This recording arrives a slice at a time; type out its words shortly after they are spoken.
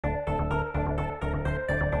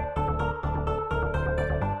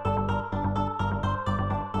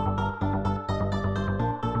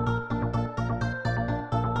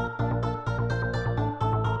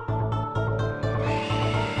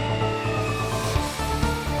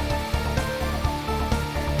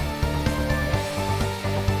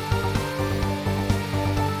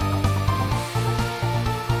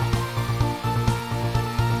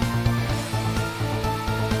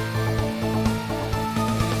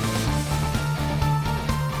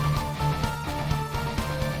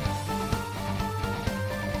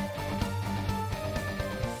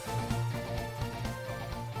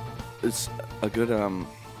It's a good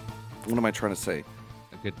what am I trying to say?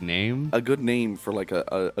 A good name? A good name for like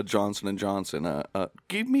a Johnson and Johnson.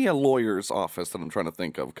 Give me a lawyer's office that I'm trying to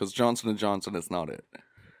think of, because Johnson and Johnson is not it.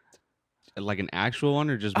 Like an actual one,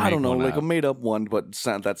 or just I don't know, like up? a made up one, but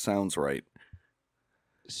that sounds right.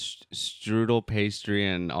 Strudel, pastry,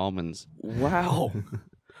 and almonds. Wow.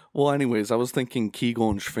 Well, anyways, I was thinking Kegel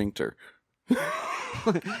and Sphincter.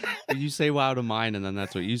 You say wow to mine, and then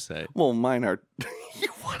that's what you say. Well, mine are.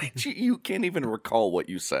 You can't even recall what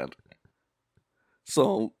you said.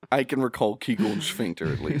 So I can recall Kegel and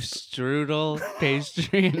Sphincter at least. Strudel,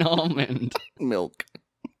 pastry, and almond. Milk.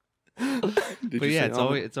 But yeah,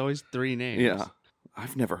 it's always three names. Yeah.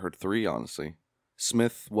 I've never heard three, honestly.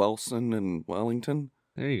 Smith, Wilson, and Wellington.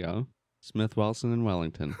 There you go. Smith, Wilson, and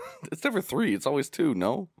Wellington. It's never three. It's always two,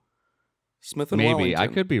 no? Smith and Maybe. Wellington. I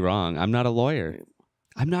could be wrong. I'm not a lawyer.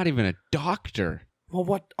 I'm not even a doctor. Well,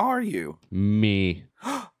 what are you? Me.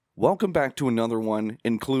 Welcome back to another one,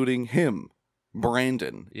 including him,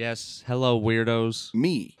 Brandon. Yes. Hello, weirdos.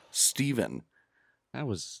 Me, Steven. I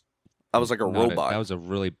was like a robot. That was a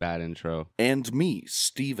really bad intro. And me,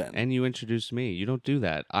 Steven. And you introduced me. You don't do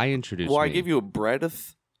that. I introduced Well, me. I gave you a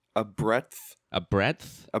breadth, A breadth?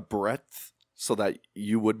 so that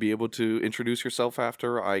you would be able to introduce yourself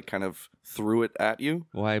after I kind of threw it at you.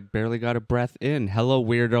 Well, I barely got a breath in. Hello,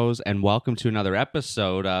 weirdos, and welcome to another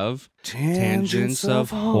episode of Tangents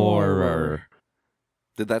of Horror.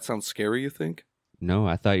 Did that sound scary, you think? No,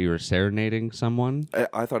 I thought you were serenading someone.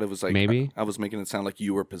 I thought it was like... Maybe? I was making it sound like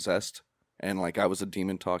you were possessed, and like I was a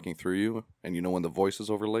demon talking through you, and you know when the voice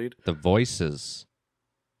is overlaid? The voices.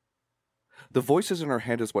 The voices in our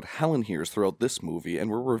head is what Helen hears throughout this movie,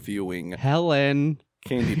 and we're reviewing... Helen.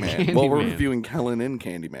 Candyman. Well, we're reviewing Helen in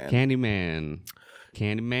Candyman.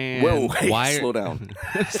 Candyman. Whoa, hey, slow down.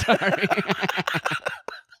 Sorry.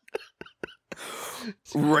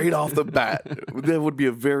 Right off the bat, that would be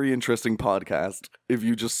a very interesting podcast if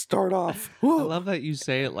you just start off. I love that you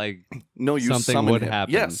say it like no, you something would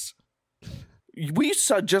happen. Yes. We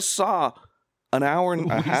just saw an hour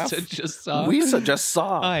and a half. We just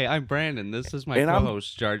saw. Hi, I'm Brandon. This is my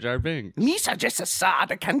co-host, Jar Jar Binks. Misa just saw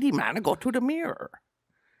the Candyman go to the mirror.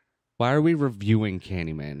 Why are we reviewing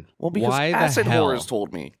Candyman? Well, because Why Acid the hell? Horrors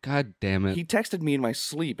told me. God damn it. He texted me in my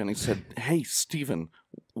sleep and he said, "Hey, Steven,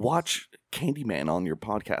 watch Candyman on your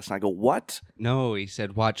podcast." And I go, "What?" No, he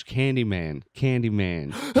said, "Watch Candyman.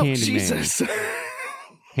 Candyman. Candyman. Oh, Jesus.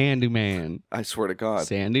 Handyman. I swear to God.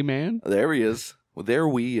 Sandyman? There he is. Well, there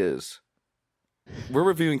we is. We're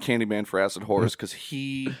reviewing Candyman for Acid Horrors because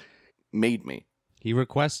he made me. He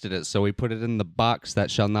requested it, so we put it in the box that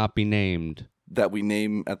shall not be named. That we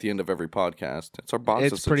name at the end of every podcast. It's our box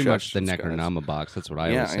of It's pretty much the suggestions, Necronama box. That's what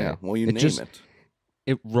I always say. Yeah. Well, you name it.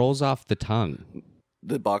 It rolls off the tongue.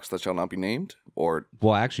 The box that shall not be named? Or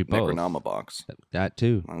well, actually both. Necronama box? That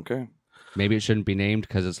too. Okay. Maybe it shouldn't be named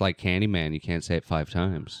because it's like Candyman. You can't say it 5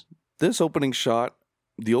 times. This opening shot,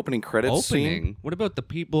 the opening credits scene. What about the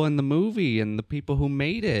people in the movie and the people who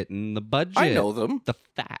made it and the budget? I know them. The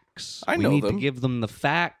facts. We need them. to give them the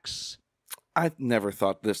facts. I've never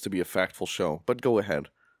thought this to be a factful show, but go ahead.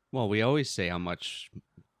 Well, we always say how much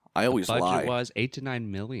I always the budget lie. was 8 to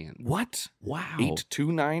 9 million. What? Wow. 8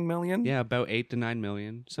 to 9 million? Yeah, about 8 to 9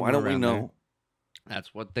 million. Why don't we know? There.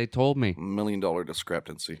 That's what they told me. $1 million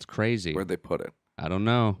discrepancy. It's crazy. Where'd they put it? I don't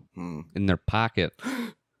know. In their pocket.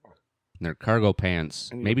 In their cargo pants.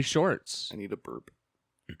 Maybe shorts. I need a burp.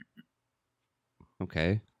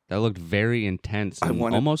 Okay. That looked very intense and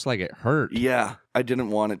almost like it hurt. Yeah, I didn't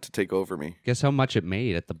want it to take over me. Guess how much it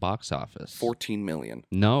made at the box office? 14 million.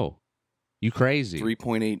 No. You crazy.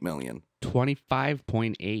 3.8 million.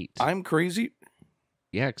 25.8. I'm crazy?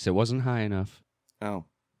 Yeah, because it wasn't high enough. Oh.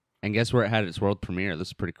 And guess where it had its world premiere? This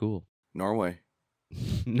is pretty cool. Norway.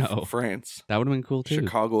 No. France. That would have been cool too.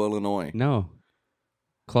 Chicago, Illinois. No.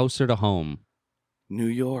 Closer to home. New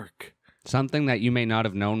York. Something that you may not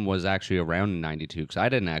have known was actually around in 92, because I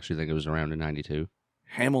didn't actually think it was around in 92.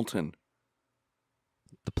 Hamilton.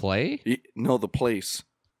 The play? No, the place.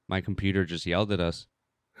 My computer just yelled at us.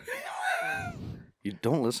 You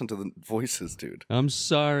don't listen to the voices, dude. I'm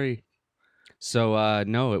sorry. So,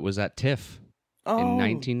 no, it was at TIFF in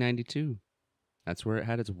 1992. That's where it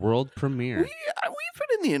had its world premiere. We've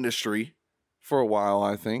been in the industry for a while,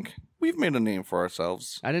 I think. We've made a name for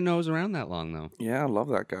ourselves. I didn't know it was around that long, though. Yeah, I love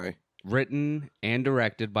that guy. Written and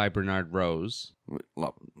directed by Bernard Rose.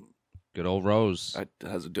 Good old Rose.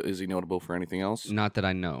 Is he notable for anything else? Not that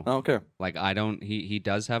I know. Oh, okay. Like, I don't... He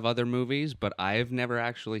does have other movies, but I've never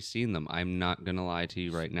actually seen them. I'm not going to lie to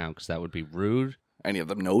you right now, because that would be rude. Any of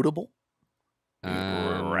them notable?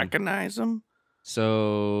 You recognize them?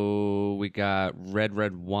 So we got Red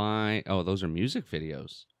Red Wine. Oh, those are music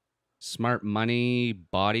videos. Smart Money,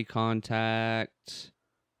 Body Contact,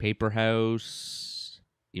 Paper House,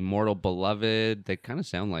 Immortal Beloved. They kind of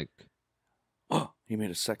sound like Oh, he made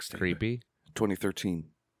a sex tape. creepy. 2013.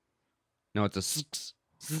 No, it's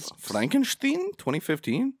a Frankenstein?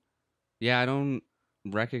 2015? Yeah, I don't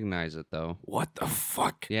recognize it though. What the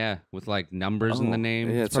fuck? Yeah, with like numbers in the name.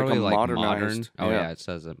 Yeah, it's like probably a like modern. modernized. Oh Yeah. yeah, it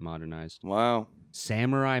says it modernized. Wow.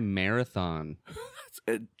 Samurai Marathon.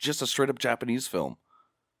 Just a straight up Japanese film.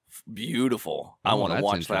 Beautiful. I Oh, want to that's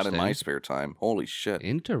watch that in my interesting. spare time. Holy shit.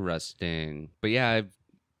 Interesting. But yeah,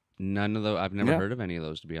 I've never heard of any of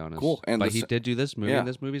those, to be honest. Cool. And but he did do this movie, and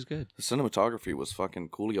this movie's good. The cinematography was fucking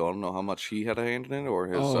cool. I don't know how much he had a hand in it or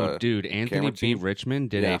his Dude, Anthony camera B. team. Richmond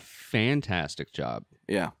did a fantastic job.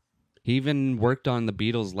 Yeah. He even worked on the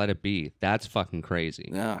Beatles' Let It Be. That's fucking crazy.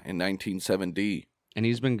 Yeah, in 1970. And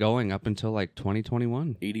he's been going up until like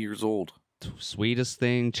 2021. 80 years old. Sweetest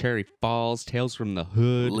Thing, Cherry Falls, Tales from the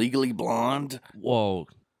Hood. Legally Blonde. Whoa.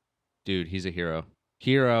 Dude, he's a hero.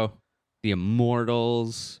 Hero. The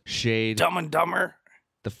Immortals. Shade. Dumb and Dumber.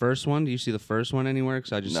 The first one? Do you see the first one anywhere?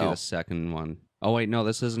 Because I just see No. the second one. Oh, wait, no,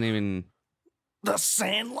 this isn't even... The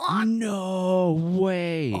Sandlot. No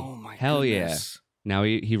way. Oh, my Hell goodness. yeah. Now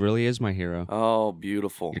he really is my hero. Oh,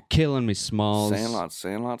 beautiful. You're killing me, Smalls.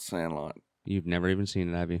 Sandlot. You've never even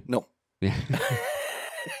seen it, have you? No. Yeah.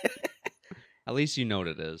 At least you know what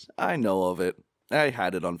it is. I know of it. I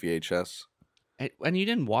had it on VHS. And you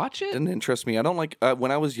didn't watch it? Didn't interest me. I don't like,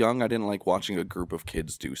 when I was young, I didn't like watching a group of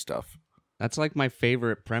kids do stuff. That's like my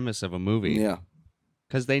favorite premise of a movie. Yeah.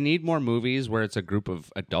 Because they need more movies where it's a group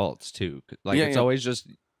of adults, too. Like, Yeah, it's yeah. always just,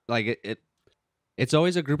 like, it's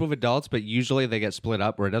always a group of adults, but usually they get split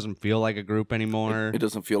up where it doesn't feel like a group anymore. It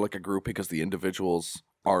doesn't feel like a group because the individuals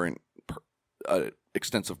aren't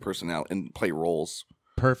extensive personnel and play roles.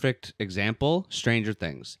 Perfect example, Stranger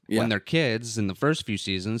Things. Yeah. When they're kids in the first few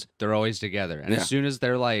seasons, they're always together. And Yeah. as soon as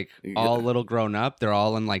they're like all a little grown up, they're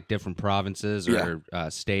all in like different provinces or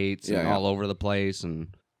states and all over the place.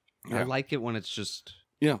 And I like it when it's just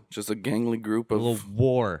just a gangly group a of little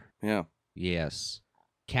war. Yeah. Yes.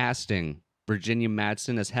 Casting. Virginia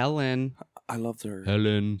Madsen as Helen. I loved her.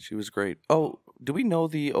 Helen. She was great. Oh, do we know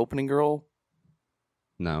the opening girl?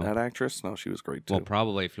 No. That actress? No, she was great too. Well,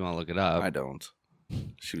 probably if you want to look it up. I don't.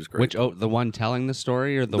 She was great. Which the one telling the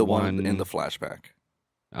story or the one in the flashback?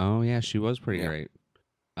 Oh yeah, she was pretty great.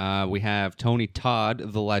 We have Tony Todd,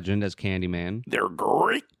 the legend, as Candyman. They're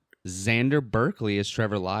great. Xander Berkeley as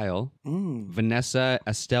Trevor Lyle. Vanessa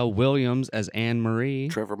Estelle Williams as Anne Marie.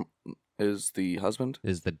 Trevor is the husband.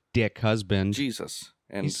 Is the dick husband. Jesus,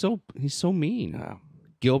 and he's so mean. Yeah.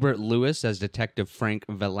 Gilbert Lewis as Detective Frank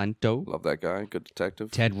Valento. Love that guy. Good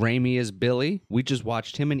detective. Ted Raimi as Billy. We just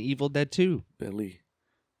watched him in Evil Dead 2. Billy.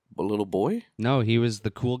 A little boy? No, he was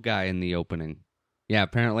the cool guy in the opening. Yeah,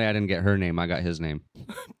 apparently I didn't get her name. I got his name.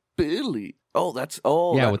 Billy. Oh, that's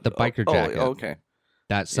yeah, with the biker jacket. Oh, okay.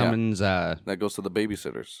 That summons that goes to the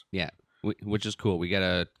babysitters. Yeah, which is cool. We get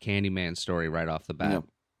a Candyman story right off the bat. Yeah.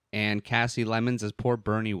 And Cassie Lemons as poor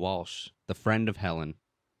Bernie Walsh, the friend of Helen.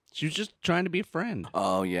 She was just trying to be a friend.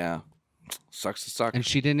 Oh, yeah. Sucks to suck. And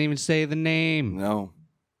she didn't even say the name. No.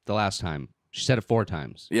 The last time. She said it 4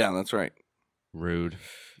 times. Yeah, that's right. Rude.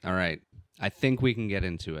 All right. I think we can get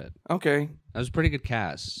into it. Okay. That was a pretty good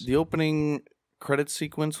cast. The opening credit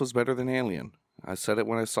sequence was better than Alien. I said it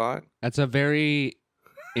when I saw it. That's a very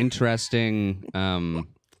interesting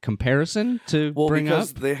comparison to bring up.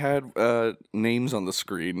 Because they had names on the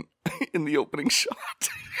screen in the opening shot.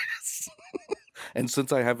 And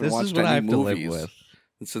since I haven't watched any movies,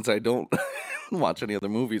 and since I don't watch any other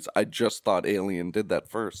movies, I just thought Alien did that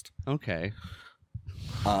first. Okay.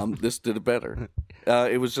 This did it better.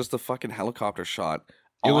 It was just a fucking helicopter shot.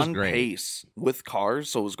 It was on great. pace with cars,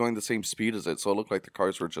 so it was going the same speed as it. So it looked like the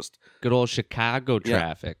cars were just Good old Chicago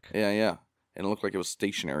traffic. yeah, and it looked like it was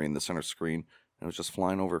stationary in the center screen. It was just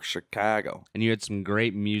flying over Chicago. And you had some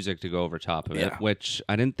great music to go over top of it, Yeah. which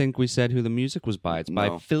I didn't think we said who the music was by. It's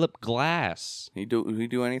by Philip Glass. He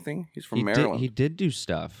do anything? He's from Maryland. He did do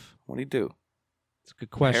stuff. What did he do? It's a good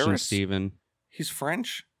question, Paris? Steven. He's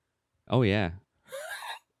French. Oh, yeah.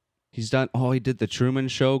 He did The Truman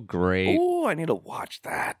Show. Great. Oh, I need to watch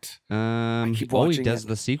that. keep he watching does it.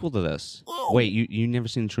 the sequel to this. Oh. Wait, you never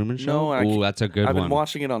seen The Truman Show? No, Oh, that's a good I've one. been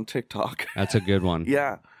watching it on TikTok. That's a good one.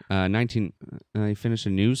 Yeah. He finished a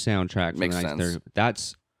new soundtrack for Makes the sense.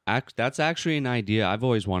 1930s. That's actually an idea I've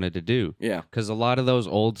always wanted to do. Yeah. Because a lot of those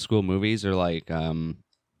old school movies are like,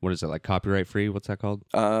 what is it, like copyright free? What's that called?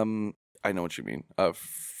 I know what you mean.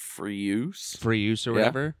 Free use? Free use or Yeah.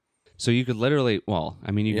 whatever. So you could literally, well, I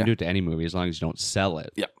mean, you Yeah. can do it to any movie as long as you don't sell it.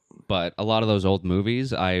 Yeah. But a lot of those old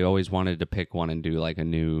movies, I always wanted to pick one and do like a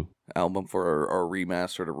new Album for or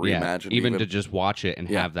remastered or reimagined. even to just watch it and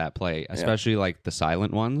Yeah. have that play, especially like the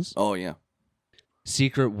silent ones. Oh, yeah.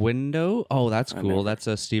 Secret Window. Oh, that's I cool. never- That's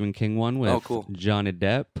a Stephen King one with cool. Johnny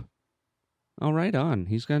Depp. Oh, right on.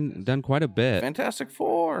 He's done quite a bit. Fantastic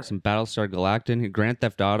Four. Some Battlestar Galactica, Grand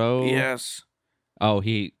Theft Auto. Yes. Oh,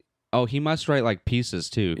 he must write like pieces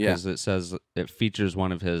too, Yeah. because it says it features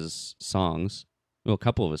one of his songs. Well, a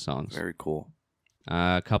couple of his songs. Very cool.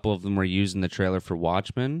 A couple of them were used in the trailer for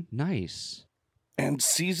Watchmen. Nice. And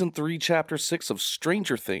season 3, chapter 6 of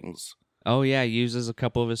Stranger Things. Oh yeah, he uses a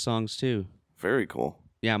couple of his songs too. Very cool.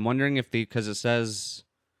 Yeah, I'm wondering if because it says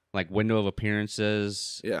like window of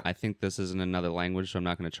appearances. Yeah. I think this is in another language, so I'm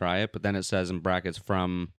not going to try it. But then it says in brackets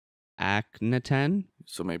from Akhenaten,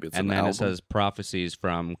 So maybe it's and an then album. it says prophecies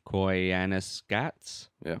from Koyaanisqatsi.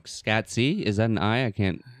 Yeah. Skatsi, is that an I? I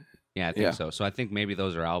can't. Yeah, I think Yeah. so. So I think maybe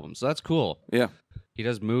those are albums. So that's cool. Yeah. He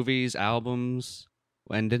does movies, albums,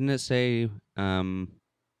 and didn't it say?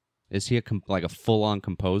 Is he like a full-on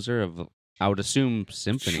composer of? I would assume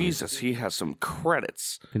symphony. Jesus, he has some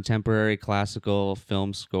credits. Contemporary, classical,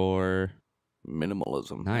 film score.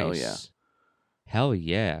 Minimalism. Nice. Hell yeah. Hell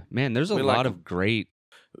yeah. Man, there's a We lot like of great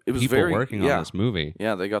It was people very working yeah. on this movie.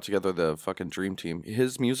 Yeah, they got together the fucking dream team.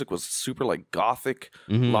 His music was super like gothic,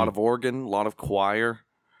 Mhm. a lot of organ, a lot of choir.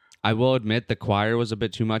 I will admit the choir was a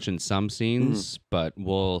bit too much in some scenes, but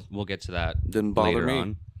we'll get to that Didn't bother later me.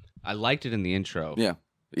 on. I liked it in the intro. Yeah.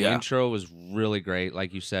 The Yeah. intro was really great,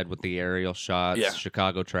 like you said, with the aerial shots, Yeah.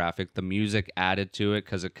 Chicago traffic. The music added to it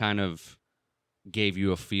because it kind of gave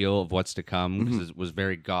you a feel of what's to come because Mm-hmm. it was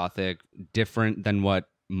very gothic, different than what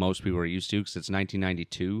most people were used to because it's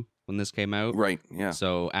 1992 when this came out. Right. Yeah.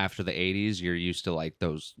 So after the 80s, you're used to like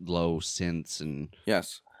those low synths and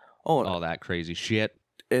Yes. Oh, all that crazy shit.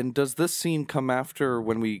 and does this scene come after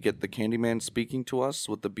when we get the Candyman speaking to us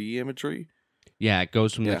with the bee imagery? Yeah, it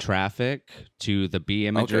goes from Yeah. the traffic to the bee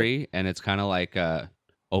imagery, and it's kind of like a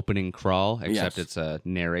opening crawl, except Yes. it's a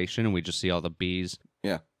narration, and we just see all the bees.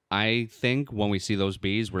 Yeah. I think when we see those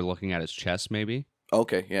bees, we're looking at his chest, maybe,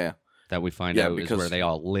 Okay. Yeah. that we find Yeah, out is because- where they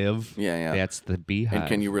all live. Yeah. Yeah. That's the beehive. And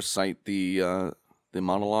can you recite the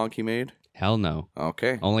monologue he made? Hell no.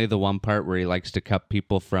 Okay. Only the one part where he likes to cut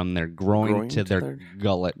people from their groin to their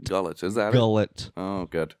gullet. Gullet. Is that it? Gullet. Oh,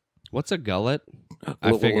 good. What's a gullet?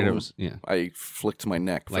 I figured it was, I flicked my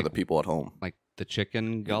neck for Like- the people at home. like the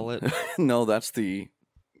chicken gullet. No, that's the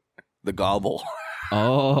gobble.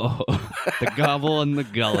 Oh, the gobble and the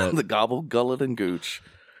gullet. The gobble, gullet, and gooch.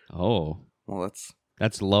 Oh, Well,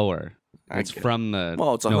 that's lower. I It's get- from the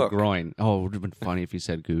Well, it's a hook. groin. Oh, it would have been funny if you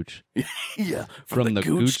said gooch. yeah. From the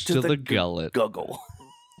gooch to the gu- gullet. Guggle.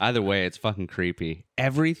 Either way, it's fucking creepy.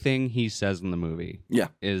 Everything he says in the movie Yeah.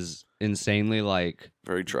 is insanely like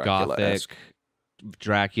Very Dracula-esque. gothic,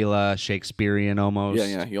 Dracula, Shakespearean almost. Yeah,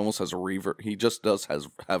 yeah. He almost has a reverb. He just does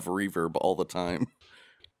have reverb all the time.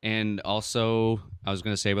 And also, I was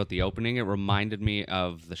going to say about the opening, it reminded me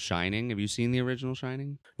of The Shining. Have you seen the original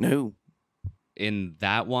Shining? No. In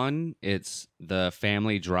that one, it's the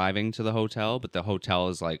family driving to the hotel, but the hotel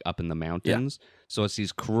is like up in the mountains. So it's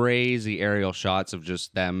these crazy aerial shots of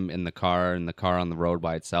just them in the car and the car on the road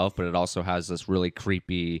by itself. But it also has this really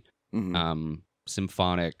creepy Mhm.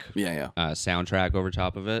 symphonic Yeah, yeah. soundtrack over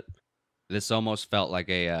top of it. This almost felt like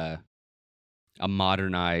a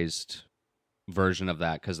modernized version of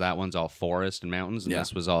that because that one's all forest and mountains, and Yeah.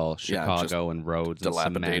 this was all Yeah, Chicago and roads,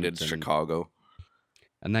 Dilapidated and cement and- Chicago.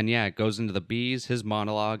 And then, yeah, it goes into the bees, his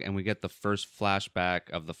monologue, and we get the first flashback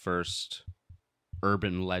of the first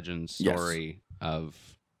urban legend story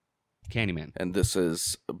of Candyman. And this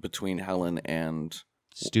is between Helen and...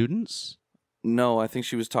 Students? No, I think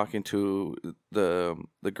she was talking to the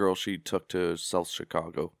girl she took to South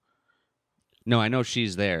Chicago. No, I know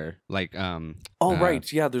she's there. Like, Oh,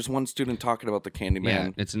 right. Yeah, there's one student talking about the yeah,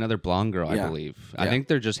 Candyman it's another blonde girl, I Yeah. believe. I Yeah. think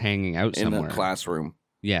they're just hanging out in somewhere. a classroom.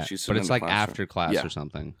 Yeah, She's but sitting it's in a like classroom. after class Yeah. or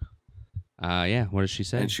something. Yeah, what does she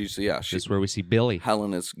say? And she's, yeah, This is where we see Billy.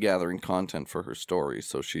 Helen is gathering content for her story,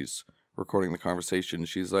 so she's recording the conversation.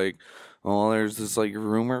 She's like, "Oh, there's this like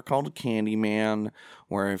rumor called Candyman,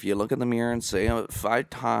 where if you look in the mirror and say it 5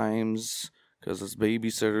 times, because this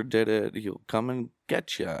babysitter did it, he'll come and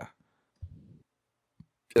get you."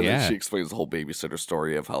 And Yeah. then she explains the whole babysitter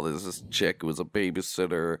story of how there's this chick who was a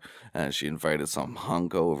babysitter, and she invited some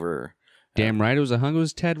hunk over. Damn right, it was a hunk. It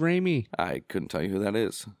was Ted Raimi. I couldn't tell you who that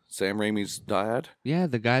is. Sam Raimi's dad. Yeah,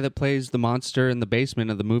 the guy that plays the monster in the basement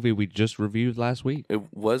of the movie we just reviewed last week.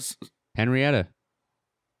 It was, Henrietta.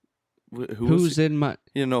 Who's in my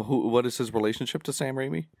what is his relationship to Sam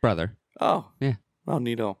Raimi? brother? Oh. Yeah. Oh,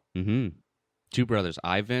 neato. Mm-hmm. Two brothers,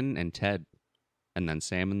 Ivan and Ted. And then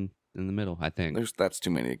Sam in the middle, I think. That's too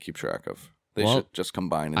many to keep track of. They should just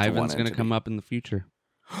combine into one Ivan's entity. going to come up in the future.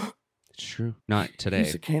 It's true. Not today.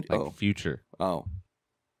 He's a future. Oh.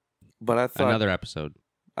 But I thought... Another episode.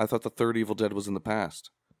 I thought the third Evil Dead was in the past.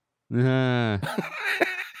 Don't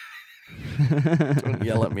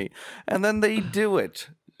Yell at me. And then they do it.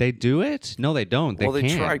 They do it? No, they don't. They they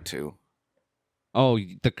can't. try to. Oh,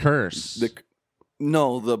 the curse.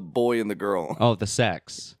 No, the boy and the girl. Oh, the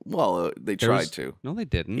sex. Well, they tried to. No, they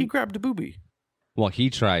didn't. He grabbed a boobie. Well, he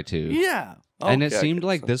tried to. Yeah. And it seemed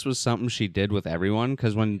like this was something she did with everyone,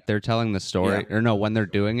 because when they're telling the story, when they're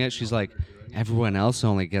doing it, she's like, everyone else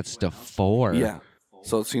only gets to 4. Yeah.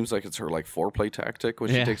 So it seems like it's her foreplay tactic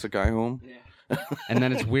when she takes a guy home. Yeah. And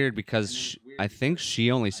then it's weird because I think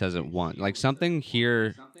she only says it once. Like something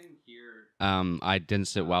here I didn't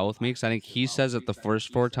sit well with me, because I think he says it the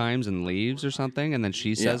first 4 times and leaves or something, and then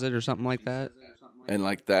she says it or something like that. And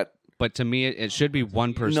like that. But to me, it should be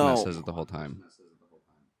one person that says it the whole time.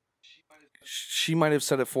 She might have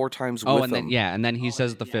said it 4 times with him. And then he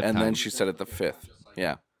says it the 5th time. And then she said it the 5th.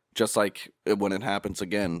 Yeah. Just like when it happens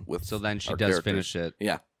again with So then she does characters. finish it.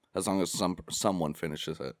 Yeah. As long as someone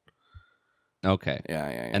finishes it. Okay. Yeah.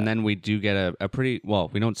 And then we do get a pretty... Well,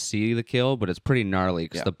 we don't see the kill, but it's pretty gnarly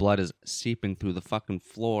because the blood is seeping through the fucking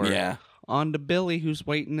floor. Yeah. Onto Billy, who's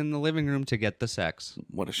waiting in the living room to get the sex.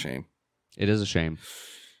 What a shame. It is a shame.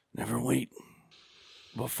 Never wait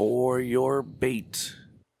before your bait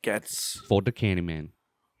gets... For the Candyman.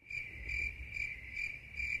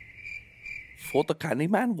 For the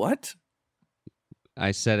Candyman? What?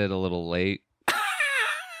 I said it a little late.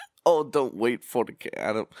 Oh, don't wait for the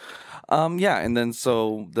cat. Yeah, and then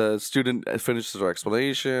so the student finishes her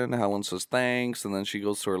explanation. Helen says thanks, and then she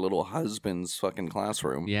goes to her little husband's fucking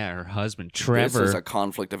classroom. Yeah, her husband, Trevor. This is a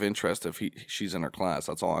conflict of interest if she's in her class.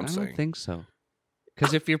 That's all I'm saying. I don't think so.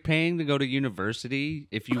 Because if you're paying to go to university,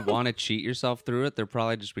 if you want to cheat yourself through it, they're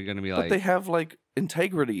probably just going to be like... But they have,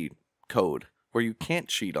 integrity code where you can't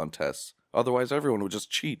cheat on tests. Otherwise, everyone would just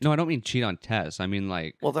cheat. No, I don't mean cheat on tests. I mean,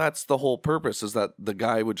 Well, that's the whole purpose, is that the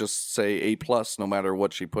guy would just say A+ no matter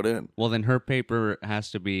what she put in. Well, then her paper has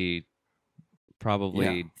to be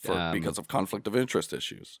probably... because of conflict of interest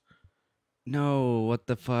issues. No, what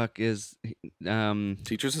the fuck is...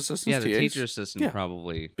 Teacher's assistants? Yeah, the TAs? teacher assistant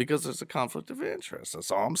probably. Because there's a conflict of interest. That's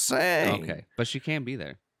all I'm saying. Okay, but she can't be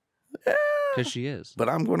there. Yeah. Because she is. But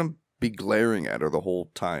I'm going to be glaring at her the whole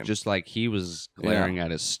time. Just like he was glaring at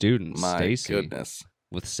his student, Stacy. My goodness.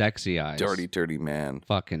 With sexy eyes. Dirty, dirty man.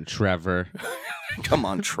 Fucking Trevor. Come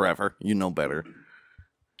on, Trevor. You know better.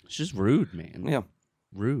 It's just rude, man. Yeah.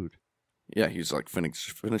 Rude. Yeah, he's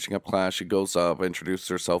finishing up class. She goes up, introduces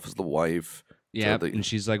herself as the wife. Yeah, and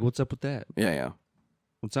she's like, what's up with that? Yeah.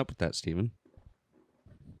 What's up with that, Steven?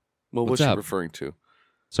 What was she referring to?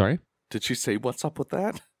 Sorry? Did she say, what's up with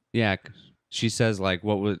that? Yeah, she says,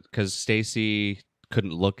 because Stacy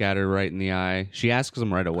couldn't look at her right in the eye. She asks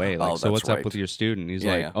him right away, so what's up with your student?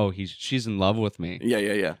 He's she's in love with me.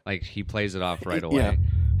 Yeah. Like, he plays it off right away. Yeah.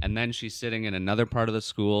 And then she's sitting in another part of the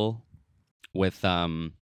school with,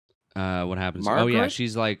 what happens? Margaret? Oh, yeah,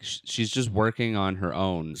 she's just working on her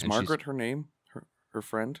own. Is Margaret her name? Her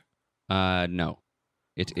friend? No.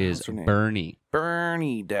 It is her name? Bernie.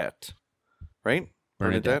 Bernadette. Right?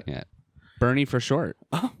 Bernadette? Yeah. Bernie for short.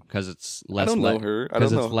 Because it's less I don't know her.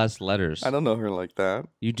 Because it's less letters. I don't know her like that.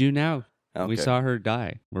 You do now. Okay. We saw her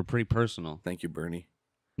die. We're pretty personal. Thank you, Bernie.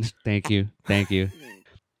 Thank you.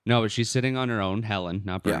 No, but she's sitting on her own, Helen,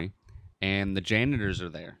 not Bernie. Yeah. And the janitors are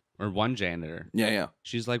there. Or one janitor. Yeah.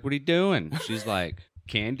 She's like, what are you doing? She's like,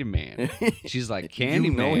 Candyman. She's like, Candyman.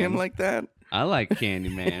 You know him like that? I like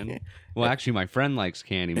Candyman. Well, actually, my friend likes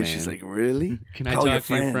Candyman. And she's like, really? Can I talk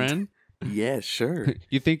to your friend? Yeah, sure.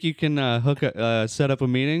 You think you can set up a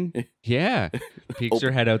meeting? Yeah. Peeks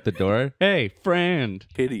her head out the door. Hey, friend.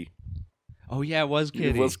 Kitty. Oh, yeah, it was Kitty.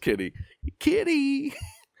 It was Kitty. Kitty.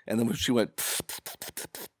 And then when she went...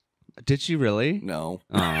 Did she really? No.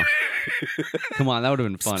 Oh. Come on, that would have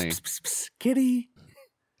been funny. Kitty.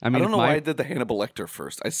 I mean, I don't know why I did the Hannibal Lecter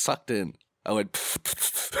first. I sucked in. I went...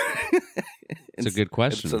 It's a good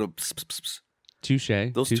question. Instead of...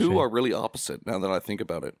 Touche. Those two are really opposite now that I think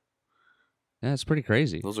about it. Yeah, it's pretty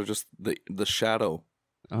crazy. Those are just the shadow.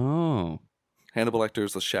 Oh. Hannibal Lecter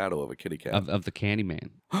is the shadow of a kitty cat. Of the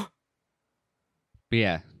Candyman. But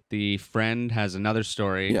yeah, the friend has another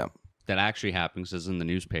story that actually happens, is in the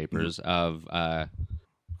newspapers, of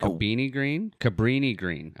Cabrini Green? Cabrini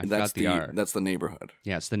Green. I forgot the R. That's the neighborhood.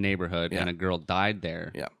 Yeah, it's the neighborhood, and a girl died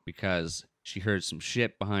there Yeah. because She heard some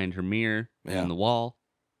shit behind her mirror and Yeah. in the wall.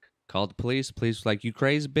 Called the police. Police were like, "You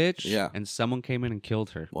crazy bitch!" Yeah. And someone came in and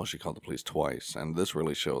killed her. Well, she called the police twice, and this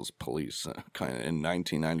really shows police kind of in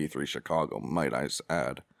 1993 Chicago, might I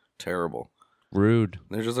add. Terrible. Rude.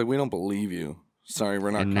 They're just like, we don't believe you. Sorry,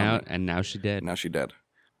 we're not coming. And now she dead. Now she dead.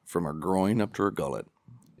 From her groin up to her gullet.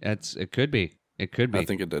 It could be. It could be. I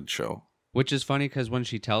think it did show. Which is funny because when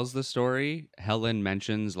she tells the story, Helen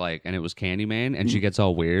mentions like, and it was Candyman, and she gets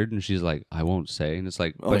all weird, and she's like, "I won't say," and it's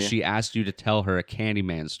like, Oh, but yeah. she asked you to tell her a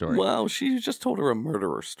Candyman story. Well, she just told her a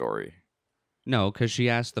murderer story. No, because she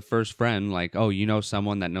asked the first friend, like, "Oh, you know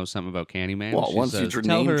someone that knows something about Candyman?" Well, She once says, you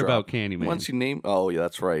tell name her drop, about Candyman. Once you name, oh yeah,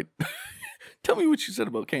 that's right. Tell me what you said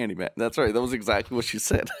about Candyman. That's right. That was exactly what she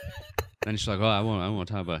said. And she's like, "Oh, I won't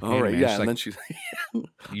talk about Candyman." All right, yeah. She's And like, then she,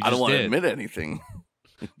 "You I don't just want to did. admit anything.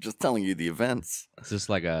 Just telling you the events. Is this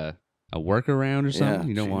like a workaround or something?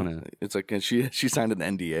 You don't want to." It's like she signed an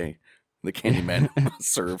NDA. The Candyman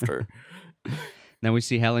served her. Then we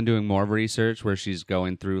see Helen doing more research where she's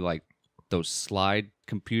going through like those slide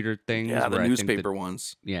computer things. Yeah, the where I think newspaper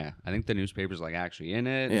ones. Yeah, I think the newspaper's like actually in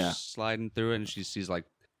it. Yeah. She's sliding through it, and she sees like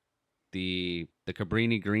the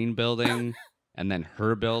Cabrini Green building, and then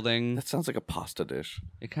her building. That sounds like a pasta dish.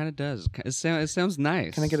 It kind of does. It sounds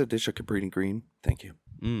nice. Can I get a dish of Cabrini Green? Thank you.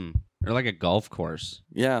 Or like a golf course.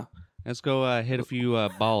 Yeah. Let's go hit a few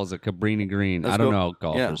balls at Cabrini Green. Let's I don't go- know how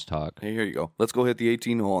golfers yeah. talk. Hey, here you go. Let's go hit the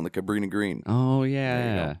 18 hole on the Cabrini Green. Oh There you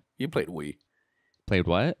yeah. go. You played Wii. Played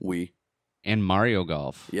what? Wii. And Mario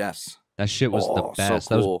Golf. Yes. That shit was the Oh, so best.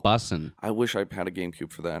 cool. That was bussin'. I wish I had a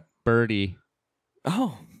GameCube for that. Birdie.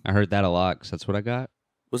 Oh, I heard that a lot because that's what I got.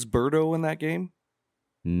 was Birdo in that game?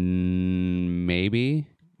 Maybe.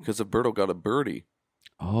 Because if Birdo got a birdie,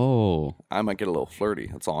 Oh, I might get a little flirty.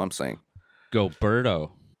 That's all I'm saying. go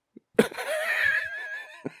Birdo.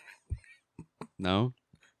 No,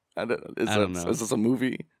 I don't know. know. Is this a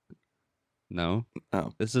movie? no.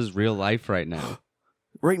 Oh. This is real life right now.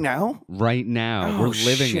 Right now? Right now, Oh, we're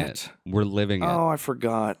living shit. it. We're living it. Oh, I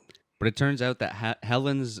forgot. But it turns out that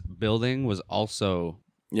Helen's building was also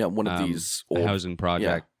Yeah, one of these a old. housing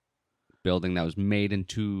project building that was made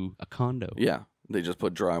into a condo. Yeah, they just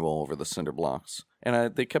put drywall over the cinder blocks.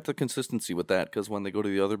 And they kept the consistency with that because when they go to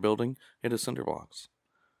the other building, it is cinder blocks.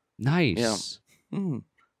 Nice. Yeah.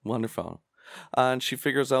 Wonderful. And she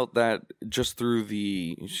figures out that just through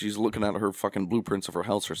she's looking at her fucking blueprints of her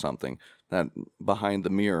house or something, that behind the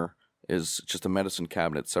mirror is just a medicine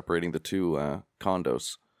cabinet separating the two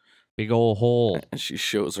condos. Big old hole. And she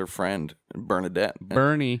shows her friend, Bernadette.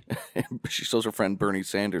 Bernie. She shows her friend Bernie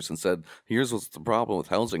Sanders and said, "Here's what's the problem with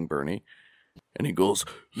housing, Bernie." And he goes,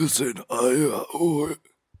 "Listen,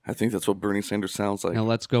 I think that's what Bernie Sanders sounds like. Now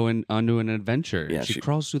let's go onto an adventure. Yeah, she she-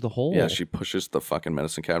 crawls through the hole. Yeah, she pushes the fucking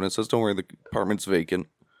medicine cabinet and says, "Don't worry, the apartment's vacant."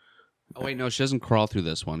 Oh wait, no, she doesn't crawl through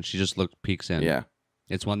this one. She just peeks in. Yeah,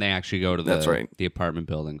 It's when they actually go to That's right. the apartment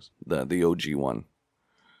buildings. the OG one.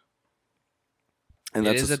 And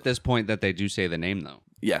It that's is at this point that they do say the name though.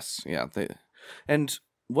 yes, yeah. And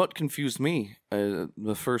what confused me,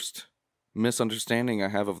 the first misunderstanding I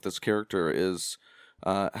have of this character is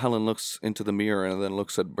Helen looks into the mirror and then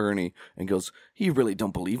looks at Bernie and goes, "You really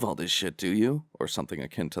don't believe all this shit, do you?" Or something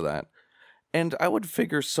akin to that. And I would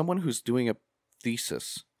figure someone who's doing a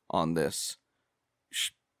thesis on this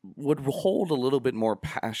would hold a little bit more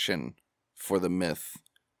passion for the myth.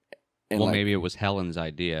 And Well, like, maybe it was Helen's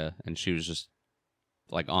idea, and she was just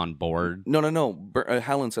like on board. No.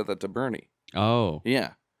 Helen said that to Bernie. Oh,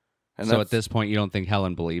 Yeah. And so that's- at this point, you don't think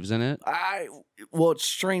Helen believes in it? well, it's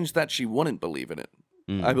strange that she wouldn't believe in it.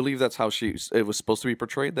 Mm. I believe that's how it was supposed to be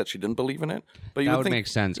portrayed, that she didn't believe in it. But you That would would think, make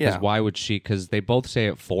sense because yeah. why would she? Because they both say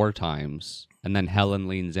it 4 times, and then Helen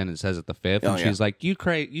leans in and says it the 5th, and Oh, yeah. she's like, "You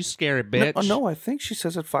you scary bitch." No, I think she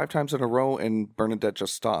says it 5 times in a row, and Bernadette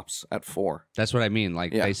just stops at 4. That's what I mean.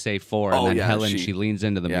 Like Yeah. they say 4, and Oh, then yeah, Helen she she- leans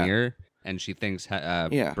into the yeah. mirror, and she thinks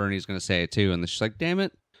Yeah. Bernie's gonna say it too, and then she's like, "Damn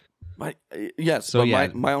it!" Yes, So, but yeah.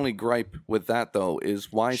 my only gripe with that though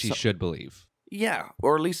is why She should believe. yeah,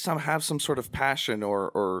 or at least have some sort of passion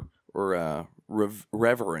or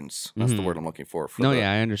reverence. That's the Mhm. word I'm looking for. No, the,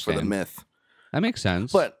 yeah, I for understand. the myth. That makes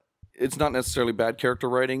sense. But it's not necessarily bad character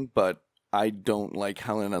writing, but I don't like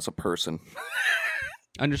Helen as a person.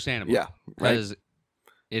 understandable. Yeah, right. Because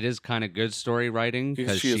it is kind of good story writing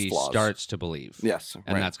because She has she flaws. starts to believe. Yes, And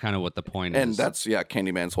right. that's kind of what the point And is. that's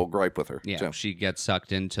Candyman's whole gripe with her. yeah, too. she gets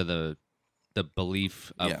sucked into the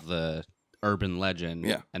belief of Yeah. the urban legend.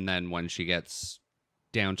 Yeah. And then when she gets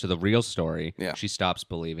down to the real story, Yeah. she stops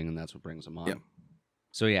believing, and that's what brings them on. Yeah.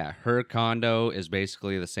 So yeah, her condo is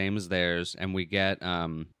basically the same as theirs, and we get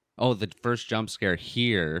the first jump scare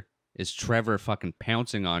here is Trevor fucking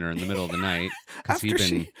pouncing on her in the middle of the night.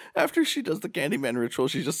 After she does the Candyman ritual,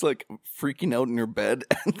 she's just like freaking out in her bed.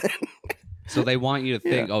 And then so they want you to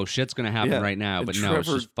think, oh, shit's going to happen right now. But no, it's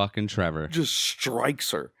just fucking Trevor. Just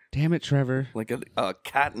strikes her. Damn it, Trevor. Like a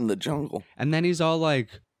cat in the jungle. And then he's all like,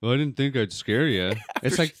 well, I didn't think I'd scare you.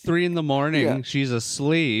 It's like 3 a.m. Yeah. She's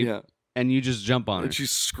asleep. Yeah. And you just jump on her. And she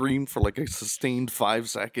screamed for like a sustained 5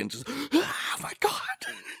 seconds. Just, oh my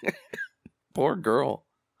God. Poor girl.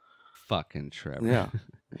 Fucking Trevor. Yeah.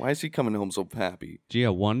 Why is he coming home so happy? Gee, I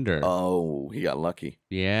wonder. Oh, he got lucky.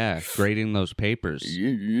 Yeah, grading those papers.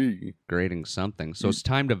 Grading something. So it's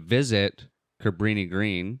time to visit Cabrini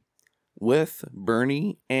Green. With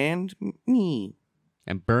Bernie and me.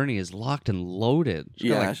 And Bernie is locked and loaded.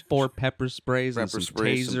 She's got like 4 pepper sprays and some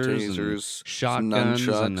tasers and shotguns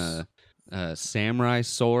and a samurai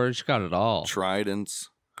sword. She got it all. Tridents.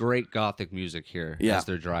 Great gothic music here as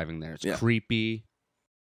they're driving there. It's creepy.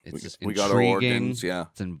 It's just we got our organs,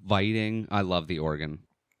 It's inviting. I love the organ.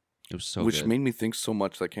 It was so Which good. made me think so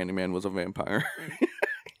much that Candyman was a vampire.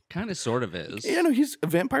 Kind of sort of is. Yeah, no, he's a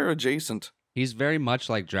vampire adjacent. He's very much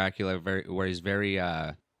like Dracula, where he's very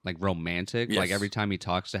like romantic. Yes. Like every time he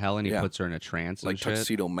talks to Helen, he puts her in a trance like and shit.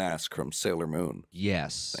 Tuxedo Mask from Sailor Moon.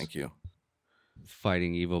 Yes. Thank you.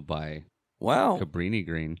 Fighting evil by Cabrini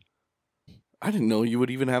Green. I didn't know you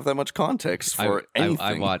would even have that much context for anything.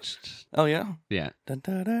 I watched. Oh, yeah? Yeah. Dun,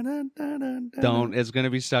 dun, dun, dun, dun, dun, dun. Don't. It's going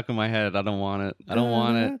to be stuck in my head. I don't want it. I don't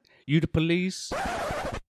want it. You the police?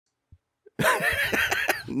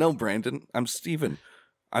 No, Brandon. I'm Steven.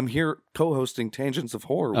 I'm here co-hosting Tangents of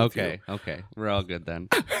Horror with you. Okay. We're all good then.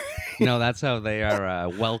 No, that's how they are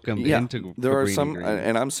welcomed into there are Cabrini some, Green.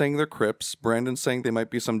 and I'm saying they're Crips. Brandon's saying they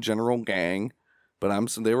might be some general gang, but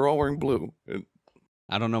they were all wearing blue.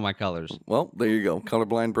 I don't know my colors. Well, there you go.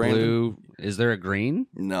 Colorblind Brandon. Blue. Is there a green?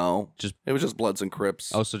 No. It was just Bloods and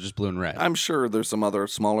Crips. Oh, so just blue and red. I'm sure there's some other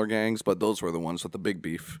smaller gangs, but those were the ones with the big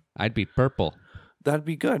beef. I'd be purple. That'd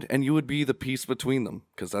be good. And you would be the piece between them,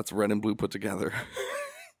 because that's red and blue put together.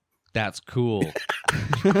 That's cool.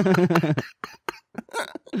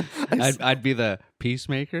 I'd be the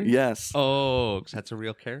peacemaker? Yes. Oh, because that's a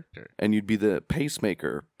real character. And you'd be the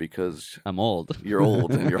pacemaker, because I'm old. You're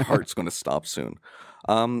old, and your heart's going to stop soon.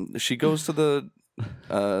 She goes to the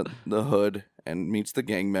hood and meets the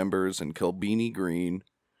gang members and Cabrini Green.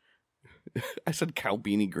 I said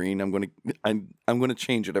Cabrini Green. I'm gonna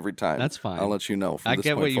change it every time. That's fine. I'll let you know. From I this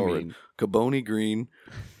get point what forward. you mean. Cabrini Green.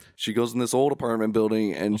 She goes in this old apartment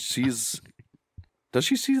building and she's. Does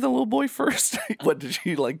she see the little boy first? What did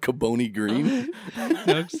she like, Cabrini Green?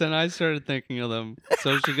 No, then I started thinking of them.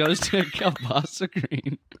 So she goes to Kielbasa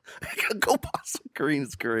Green. Kielbasa Green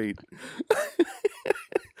is great.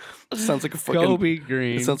 Sounds like a fucking Kobe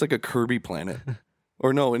Green. It sounds like a Kirby planet.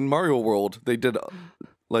 Or no, in Mario World they did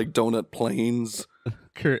like donut plains.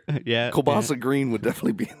 Kielbasa Green would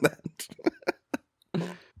definitely be in that.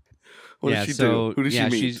 What does she do? Who does she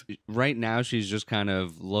meet? Right now, she's just kind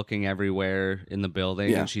of looking everywhere in the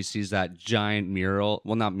building, and she sees that giant mural.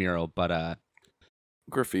 Well, not mural, but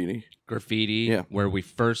graffiti. Where we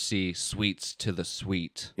first see "Sweets to the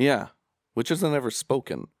Sweet." Yeah, which isn't ever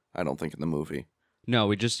spoken, I don't think, in the movie. No,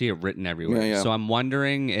 we just see it written everywhere. Yeah. So I'm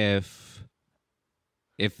wondering if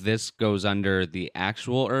this goes under the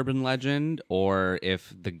actual urban legend, or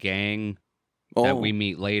if the gang that we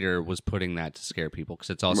meet later was putting that to scare people, because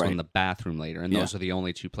it's also in the bathroom later, and those are the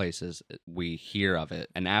only 2 places we hear of it.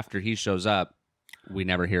 And after he shows up, we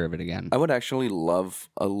never hear of it again. I would actually love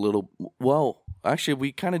a little. Well, actually,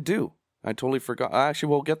 we kind of do. I totally forgot. Actually,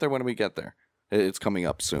 we'll get there when we get there. It's coming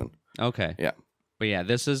up soon. Okay. Yeah. But yeah,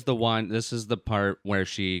 this is the one. This is the part where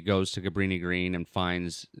she goes to Cabrini Green and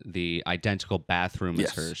finds the identical bathroom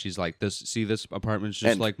as her. She's like, "This apartment's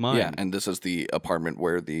just like mine." Yeah, and this is the apartment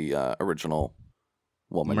where the original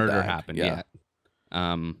woman murder died. happened. Yeah.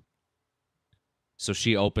 So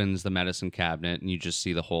she opens the medicine cabinet, and you just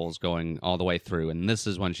see the holes going all the way through. And this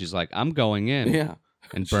is when she's like, "I'm going in." Yeah.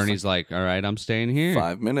 And Bernie's like, "All right, I'm staying here."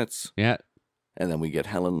 5 minutes. Yeah. And then we get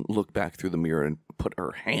Helen look back through the mirror and put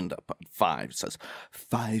her hand up on 5. Says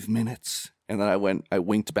 5 minutes. And then I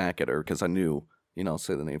winked back at her because I knew,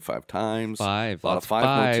 say the name 5 times. 5. A lot of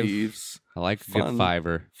 5 motifs. I like a good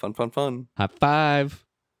fiver. Fun. High five.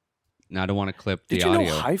 Now I don't want to clip the audio. Did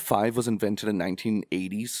you know high five was invented in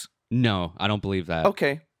 1980s? No, I don't believe that.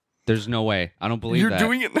 Okay. There's no way. I don't believe that. You're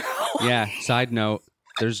doing it now. Yeah. Side note.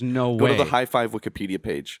 There's no way. Go to the high five Wikipedia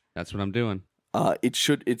page. That's what I'm doing.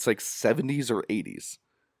 It's like 70s or 80s.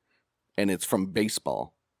 And it's from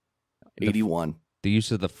baseball. 81. The use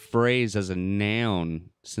of the phrase as a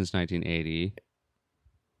noun since 1980.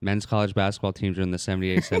 Men's college basketball teams are in the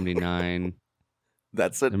 78-79.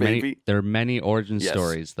 That's it, There are baby. there are many origin Yes.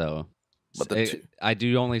 stories, though. But I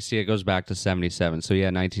do only see it goes back to 77. So,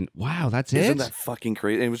 yeah, 19. Wow, that's isn't it? that fucking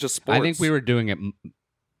crazy? It was just sports. I think we were doing it.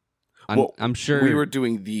 I'm sure. We were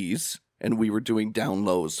doing these, and we were doing down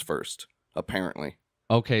lows first, apparently.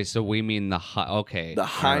 Okay, so we mean the high. Okay. The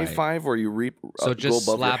high right. five where you So go just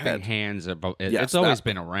above your slapping head. hands above. Yes, it's always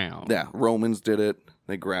been around. Yeah, Romans did it.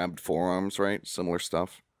 They grabbed forearms, right? Similar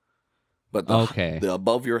stuff. But the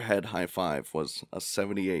above your head high five was a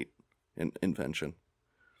 78 invention.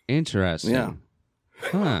 Interesting. Yeah.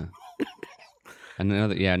 Huh.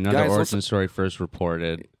 Another Guys, origin story first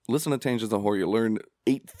reported. Listen to Tangents of Horror. You learn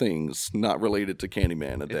 8 things not related to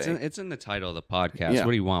Candyman a day. It's in the title of the podcast. Yeah.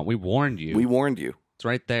 What do you want? We warned you. We warned you. It's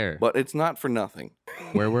right there. But it's not for nothing.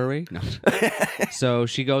 Where were we? No. So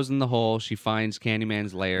she goes in the hole. She finds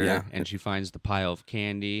Candyman's lair, and she finds the pile of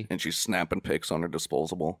candy. And she's snapping pics on her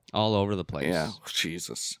disposable. All over the place. Yeah.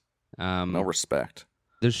 Jesus. No No respect.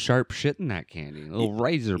 There's sharp shit in that candy. Little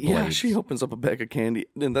razor blades. Yeah, she opens up a bag of candy.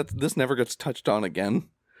 And this never gets touched on again.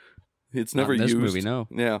 It's never Not in used. this movie, no.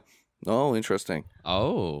 Yeah. Oh, interesting.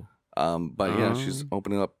 Oh. But yeah, she's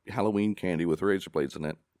opening up Halloween candy with razor blades in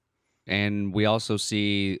it. And we also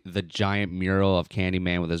see the giant mural of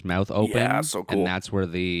Candyman with his mouth open. Yeah, so cool. And that's where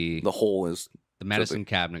the hole is. the medicine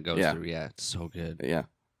cabinet goes through. Yeah, it's so good. Yeah.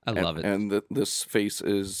 I love it. And this face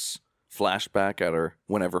is flashback at her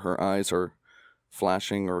whenever her eyes are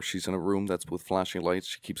flashing or she's in a room that's with flashing lights.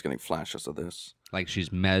 She keeps getting flashes of this. Like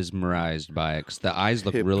she's mesmerized by it. 'Cause the eyes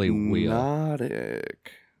look really weird.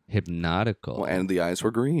 Hypnotical. Well, and the eyes were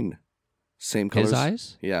green. Same colors. His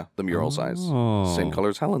eyes? Yeah, the mural's eyes. Oh. Same color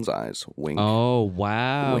as Helen's eyes. Wink. Oh,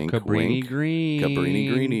 wow. Wink, Cabrini wink. green.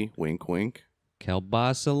 Cabrini greeny. Wink, wink.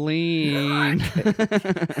 Kelbasaline.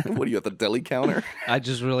 What are you at the deli counter? I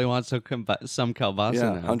just really want some kielbasa Yeah,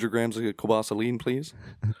 now. 100 grams of kielbasaline, please.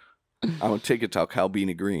 I want to take it to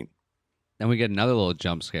Calbini Green. Then we get another little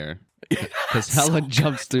jump scare. Because Helen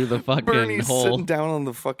jumps through the fucking Bernie's hole. sitting down on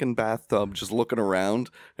the fucking bathtub, just looking around,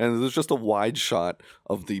 and there's just a wide shot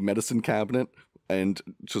of the medicine cabinet, and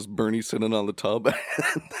just Bernie sitting on the tub.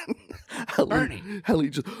 And then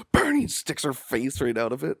Bernie sticks her face right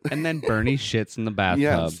out of it. And then Bernie shits in the bathtub.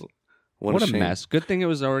 Yes. What a shame. mess. Good thing it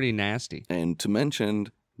was already nasty. And to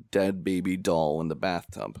mention, dead baby doll in the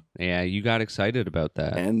bathtub. Yeah, you got excited about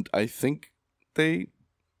that. And I think they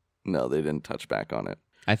didn't touch back on it.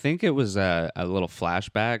 I think it was a little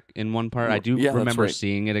flashback in one part. I do Yeah, that's remember right.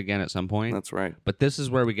 seeing it again at some point. That's right. But this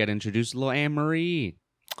is where we get introduced to little Anne Marie.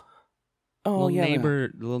 Oh, little yeah.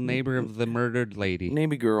 little neighbor of the murdered lady.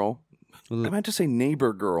 Neighbor girl. I meant to say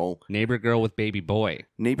neighbor girl. Neighbor girl with baby boy.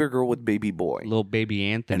 Neighbor girl with baby boy. Little baby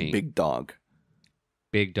Anthony. And big dog.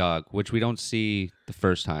 Big dog, which we don't see the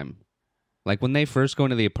first time. Like when they first go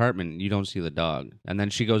into the apartment, you don't see the dog. And then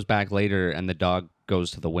she goes back later and the dog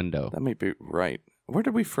goes to the window. That might be right. Where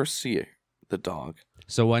did we first see it? The dog.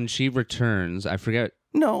 So when she returns, I forget.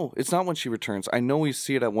 No, it's not when she returns. I know we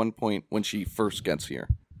see it at one point when she first gets here.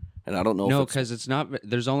 And I don't know No, if because it's not.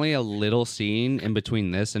 There's only a little scene in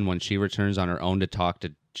between this and when she returns on her own to talk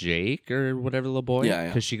to Jake or whatever little boy. Yeah.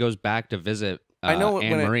 Because she goes back to visit I know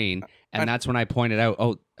Anne Marine. And that's when I pointed out,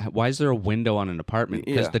 oh, why is there a window on an apartment?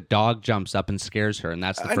 Because the dog jumps up and scares her, and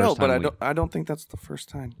that's the first time. I don't think that's the first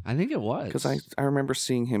time. I think it was. Because I remember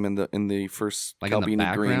seeing him in the first like Calbini in the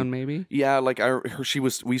background, Green. maybe. Yeah, like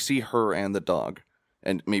we see her and the dog,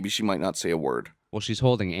 and maybe she might not say a word. Well, she's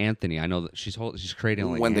holding Anthony. I know that she's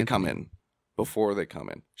cradling when Anthony. they come in, before they come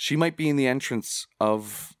in. She might be in the entrance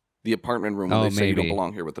of the apartment room when they say you don't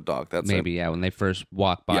belong here with the dog. That's maybe, yeah. When they first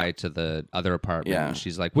walk by to the other apartment, and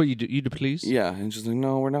she's like, "What you do, police?" Yeah, and she's like,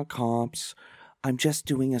 "No, we're not cops. I'm just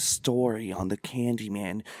doing a story on the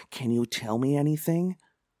Candyman. Can you tell me anything?"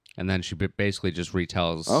 And then she basically just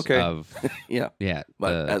retells of yeah.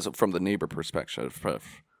 But from the neighbor perspective,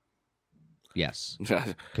 yes,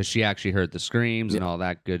 because she actually heard the screams and all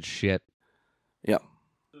that good shit. Yeah,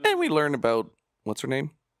 and we learn about what's her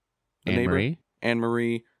name, Anne Marie. Anne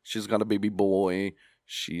Marie. She's got a baby boy.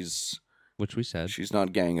 Which we said. She's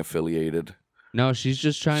not gang affiliated. No, she's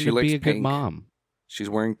just trying to be a good mom. She's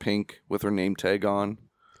wearing pink with her name tag on.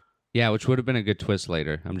 Yeah, which would have been a good twist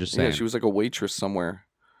later. I'm just saying. Yeah, she was like a waitress somewhere.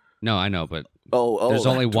 No, I know, but there's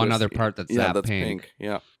only one other part that's that's pink.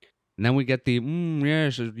 Yeah. And then we get the,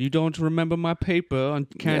 yes, you don't remember my paper on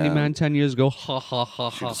Candyman 10 years ago. Ha, ha, ha,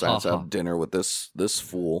 she ha, decides ha, to ha. have dinner with this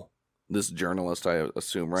fool, this journalist, I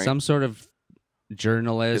assume, right? Some sort of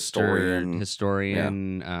journalist historian,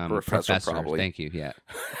 professor. Probably. Thank you, yeah.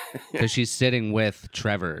 Because she's sitting with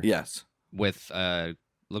Trevor. Yes. With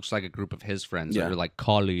looks like a group of his friends Yeah. that are like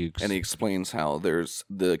colleagues. And he explains how there's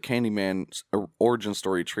the Candyman's origin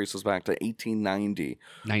story traces back to 1890.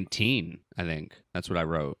 19, I think. That's what I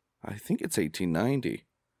wrote. I think it's 1890.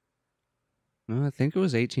 No, I think it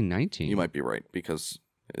was 1819. You might be right, because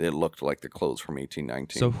it looked like the clothes from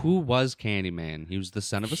 1819. So who was Candyman? He was the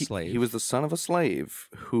son of a slave. He was the son of a slave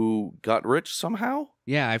who got rich somehow?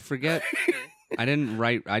 Yeah, I forget. I didn't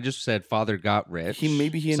write. I just said father got rich.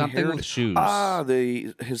 Maybe he something inherited with shoes.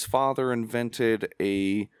 His father invented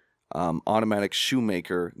a automatic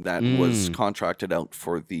shoemaker that was contracted out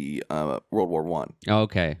for the World War One.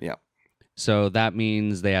 Okay. Yeah. So that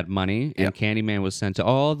means they had money, and Candyman was sent to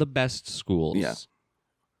all the best schools. Yeah.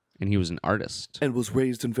 And he was an artist. And was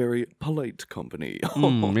raised in very polite company.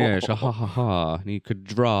 Yes, ha ha ha. And he could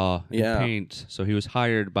draw and paint. So he was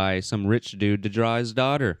hired by some rich dude to draw his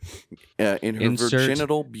daughter. In her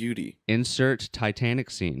virginal beauty. Insert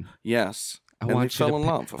Titanic scene. Yes. I and want they fell in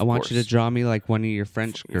love, I want you to draw me like one of your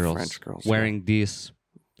French girls. French girls. Wearing this.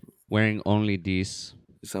 Wearing only this.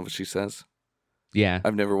 Is that what she says? Yeah.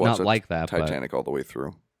 I've never watched Not like that, Titanic all the way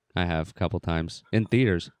through. I have a couple times. In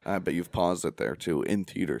theaters. I bet you've paused it there, too, in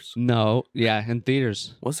theaters. No. Yeah, in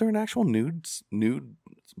theaters. Was there an actual nude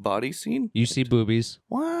body scene? You see boobies.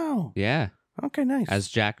 Wow. Yeah. Okay, nice. As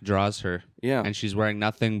Jack draws her. Yeah. And she's wearing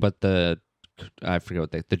nothing but I forget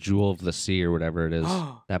what the jewel of the sea or whatever it is.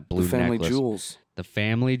 That blue the family necklace. jewels. The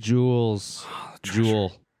family jewels.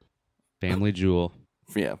 Jewel. Family jewel.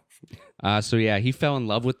 Yeah. So yeah, he fell in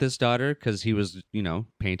love with this daughter because he was,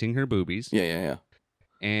 painting her boobies. Yeah.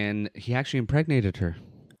 And he actually impregnated her.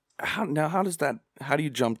 How do you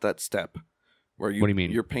jump that step? Where What do you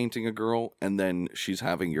mean? You're painting a girl and then she's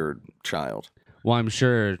having your child. Well, I'm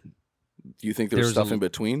sure. Do you think there's stuff in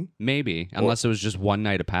between? Maybe, unless it was just one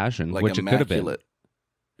night of passion, like which it could have been.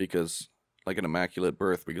 Because, like an immaculate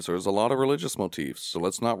birth, because there's a lot of religious motifs. So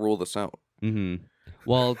let's not rule this out. Mm-hmm.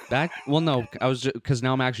 Well, no, I was because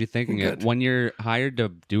now I'm actually thinking it. When you're hired to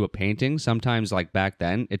do a painting, sometimes like back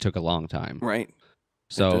then, it took a long time. Right.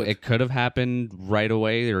 So it could have happened right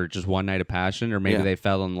away, or just one night of passion, or maybe they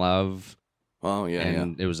fell in love. Oh yeah,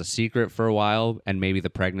 and it was a secret for a while, and maybe the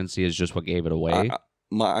pregnancy is just what gave it away.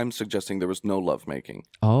 I'm suggesting there was no lovemaking.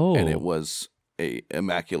 Oh, and it was a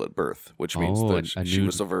immaculate birth, which means that she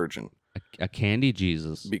was a virgin, a candy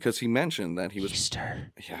Jesus. Because he mentioned that he was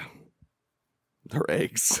Easter. Yeah, her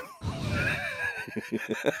eggs.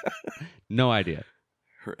 No idea.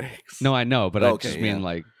 Her eggs. No, I know, but I just mean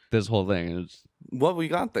like this whole thing is what we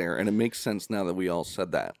got there, and it makes sense now that we all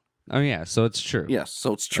said that. Oh yeah, so it's true. Yes,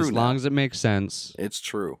 so it's true. As long as it makes sense, it's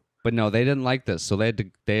true. But no, they didn't like this, so they had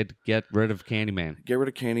to get rid of Candyman. Get rid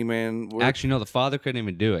of Candyman. Actually, no, the father couldn't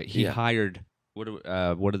even do it. He hired what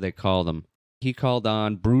do they call them? He called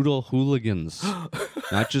on brutal hooligans,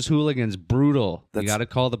 not just hooligans, brutal. You got to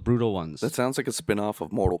call the brutal ones. That sounds like a spin-off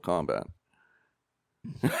of Mortal Kombat.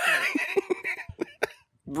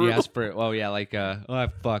 He asked for it. Oh yeah, like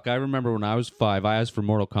fuck. I remember when I was 5, I asked for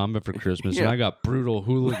Mortal Kombat for Christmas, and I got brutal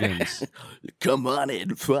hooligans. Come on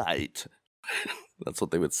and fight. That's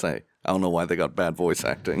what they would say. I don't know why they got bad voice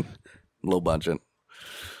acting, low budget.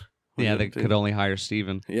 Yeah, they could only hire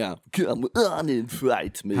Steven. Yeah, come on and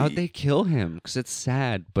fight me. How'd they kill him? Because it's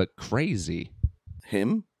sad but crazy.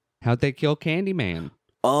 Him? How'd they kill Candyman?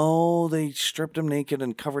 Oh, they stripped him naked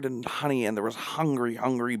and covered in honey, and there was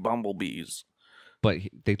hungry bumblebees. But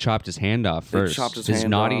they chopped his hand off first. Chopped his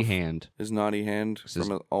naughty hand. His naughty hand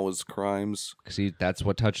from all his crimes. See, that's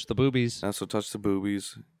what touched the boobies. That's what touched the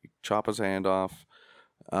boobies. Chop his hand off.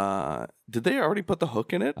 Did they already put the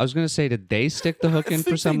hook in it? I was going to say, did they stick the hook in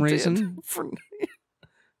for some reason?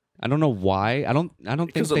 I don't know why. I don't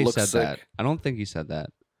think they said that. I don't think he said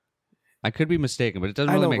that. I could be mistaken, but it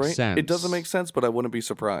doesn't really make sense. It doesn't make sense, but I wouldn't be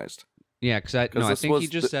surprised. Yeah, because I think he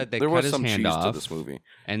just said they cut his hand off. To this movie.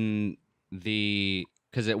 And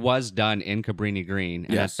because it was done in Cabrini Green,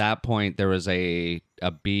 and at that point there was a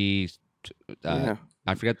bee.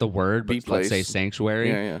 I forget the word, but let's say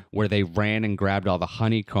sanctuary, where they ran and grabbed all the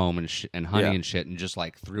honeycomb and honey and shit, and just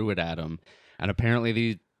like threw it at him. And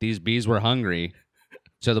apparently these bees were hungry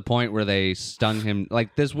to the point where they stung him.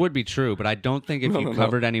 Like, this would be true, but I don't think if you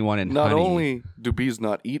covered anyone in honey. Not only do bees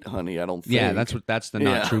not eat honey, I don't think. Yeah, that's the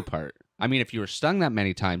not true part. I mean, if you were stung that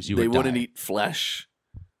many times, they wouldn't eat flesh.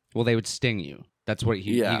 Well, they would sting you. That's what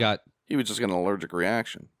he got. He was just get an allergic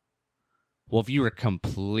reaction. Well, if you were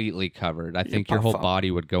completely covered, I think your whole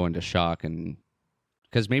body would go into shock, and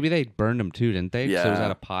because maybe they burned him too, didn't they? Yeah. So was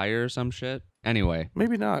that a pyre or some shit? Anyway,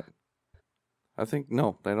 maybe not. I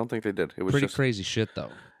don't think they did. It was pretty just crazy shit, though.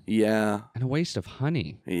 Yeah, and a waste of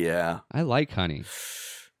honey. Yeah, I like honey.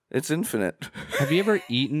 It's infinite. Have you ever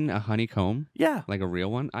eaten a honeycomb? Yeah. Like a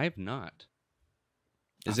real one? I have not.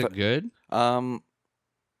 Is I it good? Um.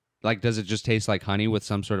 Like, does it just taste like honey with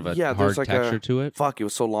some sort of a Yeah. hard There's like texture to it? Fuck. It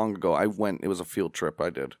was so long ago. I went. It was a field trip.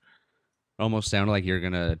 I did. Almost sounded like you're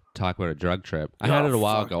gonna talk about a drug trip. I Oh, had it a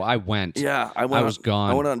while fuck. ago. I went. Yeah. I was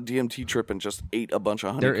gone. I went on a DMT trip and just ate a bunch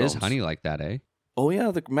of honeycombs. There is honey like that, eh? Oh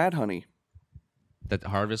yeah, the mad honey. That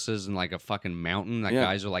harvests in like a fucking mountain that Yeah.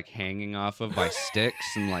 guys are like hanging off of by sticks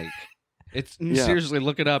and like it's Yeah. seriously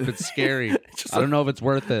look it up. It's scary. Just I don't know if it's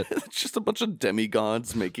worth it. It's just a bunch of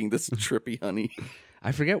demigods making this trippy honey.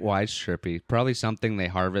 I forget why it's trippy. Probably something they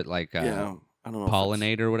harvest like Yeah. I don't know.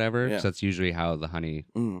 pollinate or whatever. Yeah. So that's usually how the honey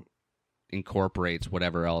incorporates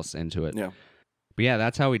whatever else into it. Yeah. But yeah,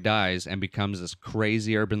 that's how he dies and becomes this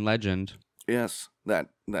crazy urban legend. Yes. That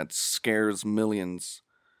scares millions.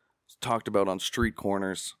 It's talked about on street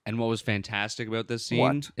corners. And what was fantastic about this scene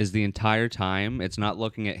What? is the entire time it's not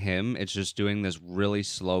looking at him, it's just doing this really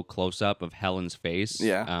slow close up of Helen's face.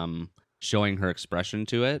 Yeah. Showing her expression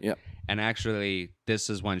to it. Yep. And actually, this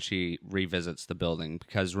is when she revisits the building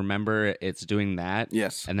because remember, it's doing that.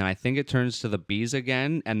 Yes. And then I think it turns to the bees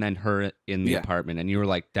again, and then her in the Yeah. apartment, and you were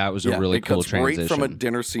like, "That was a really it cool cuts transition." right from a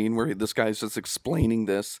dinner scene where this guy's just explaining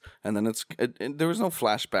this, and then there was no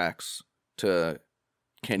flashbacks to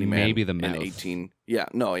Candyman. Maybe the in mouth. 18. Yeah,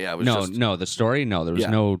 no, yeah, it was no, the story, no, there was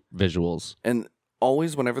Yeah. no visuals. And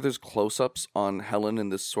always, whenever there's close-ups on Helen in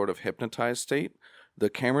this sort of hypnotized state, the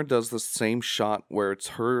camera does the same shot where it's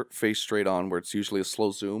her face straight on, where it's usually a slow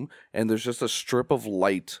zoom, and there's just a strip of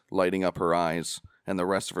light lighting up her eyes, and the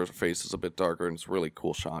rest of her face is a bit darker, and it's a really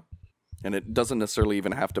cool shot. And it doesn't necessarily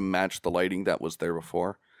even have to match the lighting that was there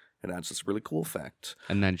before. It adds this really cool effect.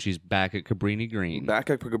 And then she's back at Cabrini Green. Back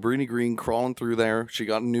at Cabrini Green, crawling through there. She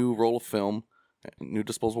got a new roll of film, a new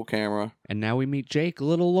disposable camera. And now we meet Jake, a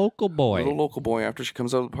little local boy. Little local boy, after she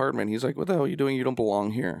comes out of the apartment, he's like, "What the hell are you doing? You don't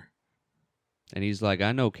belong here." And he's like,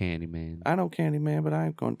 I know Candyman. "I know Candyman, but I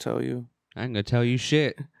ain't going to tell you." I'm going to tell you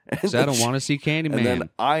shit. Because I don't want to see Candyman. And then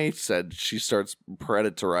I said she starts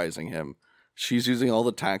predatorizing him. She's using all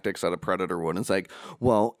the tactics that a predator would. It's like,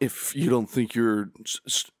 well, if you don't think you're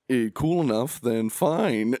cool enough, then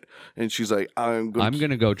fine. And she's like, I'm going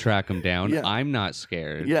to go track him down. Yeah. I'm not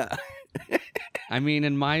scared. Yeah. I mean,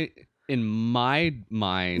 in my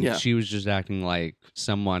mind, Yeah. she was just acting like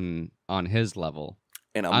someone on his level.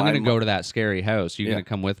 And I'm going to go to that scary house. You going to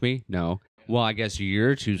come with me? No. Well, I guess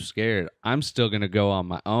you're too scared. I'm still going to go on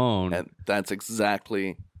my own. And that's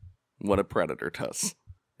exactly what a predator does,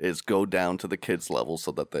 is go down to the kids' level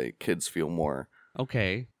so that the kids feel more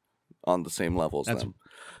okay on the same level as them.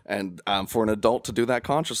 And for an adult to do that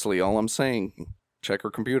consciously, all I'm saying, check her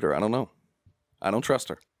computer. I don't know. I don't trust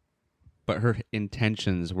her. But her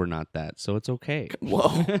intentions were not that, so it's okay.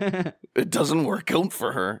 Well, it doesn't work out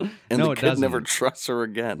for her. And No, the it kid doesn't. never trusts her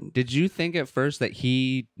again. Did you think at first that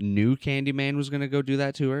he knew Candyman was going to go do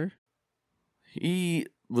that to her? He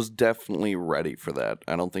was definitely ready for that.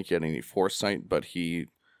 I don't think he had any foresight, but he...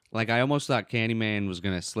 Like, I almost thought Candyman was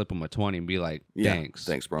going to slip him a 20 and be like, Yeah, thanks.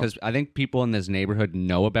 thanks, bro. Because I think people in this neighborhood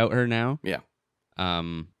know about her now. Yeah.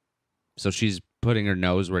 So she's putting her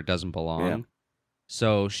nose where it doesn't belong. Yeah.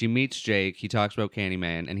 So she meets Jake. He talks about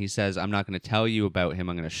Candyman, and he says, I'm not going to tell you about him.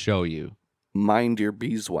 I'm going to show you. Mind your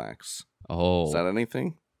beeswax. Oh. Is that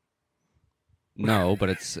anything? No, but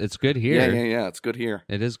it's good here. Yeah. It's good here.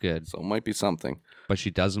 It is good. So it might be something. But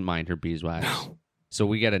she doesn't mind her beeswax. No. So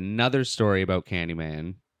we get another story about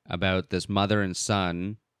Candyman, about this mother and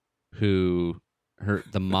son who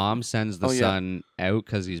the mom sends the son out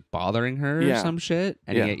because he's bothering her or some shit.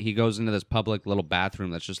 And he goes into this public little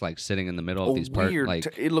bathroom that's just like sitting in the middle of these parts.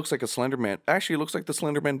 Like, it looks like a Slenderman. Actually, it looks like the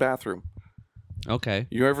Slenderman bathroom. okay.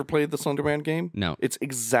 You ever played the Slenderman game? No. It's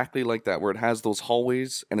exactly like that, where it has those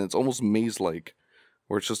hallways and it's almost maze-like,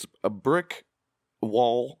 where it's just a brick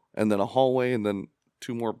wall and then a hallway and then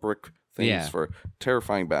two more brick things for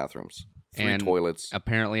terrifying bathrooms. 3 toilets.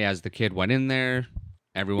 Apparently, as the kid went in there,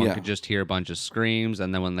 everyone could just hear a bunch of screams.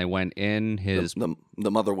 And then when they went in,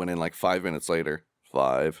 the mother went in like 5 minutes later.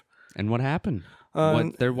 5. And what happened?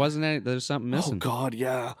 There wasn't any. There's something missing. Oh God,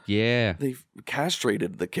 yeah. Yeah. They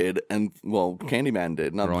castrated the kid, and Candyman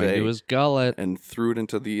did, not Throwing they, to his gullet and threw it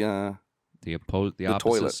into the opposite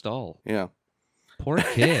toilet. stall. Yeah. Poor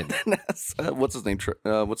kid. What's his name?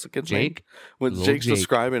 What's the kid's Jake? name? When Little Jake's Jake.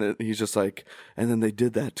 describing it, he's just like, and then they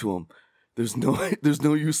did that to him. There's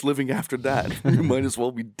no use living after that. You might as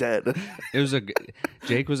well be dead.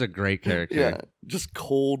 Jake was a great character. Yeah, just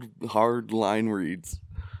cold, hard line reads.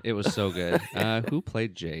 It was so good. Who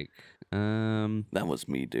played Jake? That was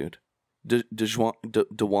me, dude.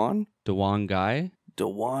 Dewan? Dewan Guy?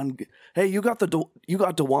 Dewan. Hey, you got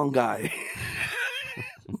Dewan guy.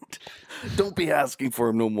 Don't be asking for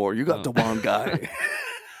him no more. You got Dewan guy.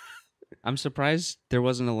 I'm surprised there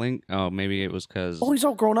wasn't a link. Oh, maybe it was because. Oh, he's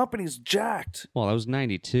all grown up and he's jacked. Well, that was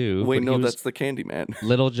 92. Wait, but no, he was that's the Candyman.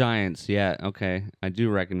 Little Giants. Yeah, okay. I do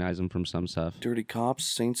recognize him from some stuff. Dirty Cops,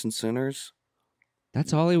 Saints and Sinners.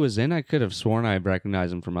 That's all he was in? I could have sworn I'd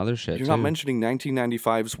recognize him from other shit, You're too. not mentioning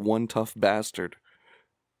 1995's One Tough Bastard.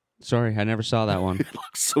 Sorry, I never saw that one. It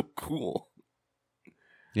looks so cool.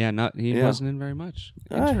 Yeah, he wasn't in very much.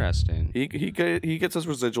 Interesting. He gets his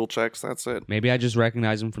residual checks. That's it. Maybe I just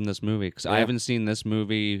recognize him from this movie because I haven't seen this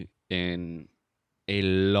movie in a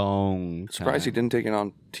long time. Surprised he didn't take it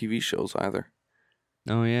on TV shows either.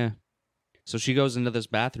 Oh yeah. So she goes into this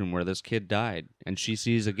bathroom where this kid died, and she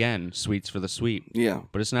sees again sweets for the sweet. Yeah,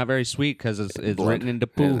 but it's not very sweet because it's written into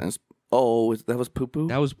poo. Yeah, that was poo poo.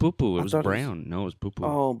 That was poo poo. It was brown. No, it was poo poo.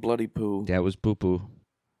 Oh, bloody poo. That was poo poo.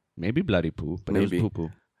 Maybe bloody poo, but it was poo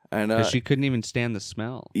poo. And because she couldn't even stand the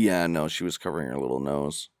smell. Yeah, no, she was covering her little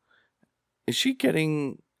nose. Is she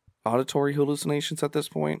getting auditory hallucinations at this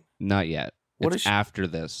point? Not yet. It's after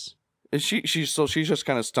this. Is she's just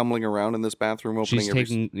kind of stumbling around in this bathroom opening.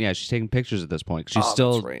 She's taking pictures at this point. She's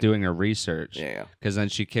still doing her research. Yeah. Because then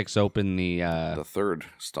she kicks open the third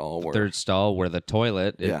stall. Where the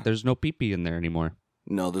toilet. There's no pee-pee in there anymore.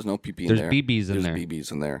 No, there's no pee-pee in there. There's BBs in there. There's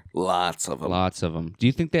BBs in there. Lots of them. Do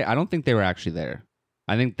you think I don't think they were actually there.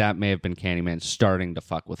 I think that may have been Candyman starting to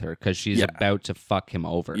fuck with her because she's about to fuck him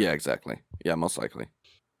over. Yeah, exactly. Yeah, most likely.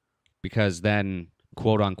 Because then,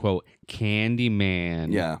 quote unquote,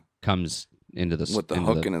 Candyman comes into the with the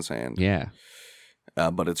hook in his hand. Yeah.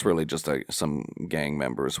 But it's really just some gang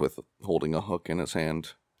members with holding a hook in his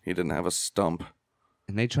hand. He didn't have a stump.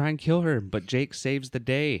 And they try and kill her, but Jake saves the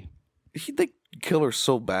day. They kill her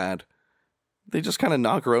so bad. They just kind of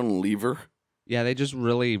knock her out and leave her. Yeah, they just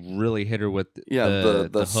really, really hit her with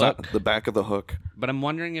the hook. The back of the hook. But I'm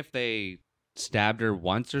wondering if they stabbed her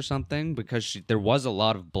once or something, because there was a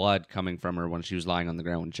lot of blood coming from her when she was lying on the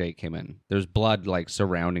ground when Jake came in. There's blood, like,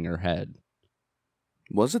 surrounding her head.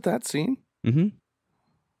 Was it that scene? Mm-hmm.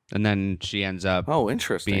 And then she ends up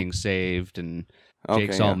interesting. being saved, and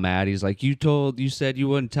Jake's all mad. He's like, you said you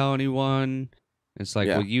wouldn't tell anyone. It's like,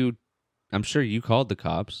 well, I'm sure you called the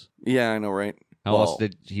cops. Yeah, I know, right? How else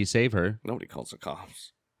did he save her? Nobody calls the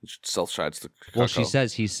cops. Self-shides the Well, she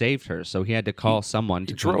says he saved her, so he had to call someone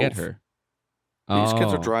to come get her. These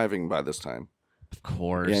kids are driving by this time. Of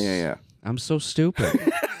course. Yeah. I'm so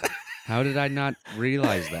stupid. How did I not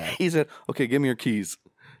realize that? He said, okay, give me your keys.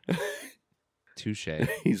 Touche.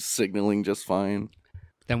 He's signaling just fine.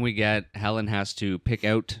 Then we get Helen has to pick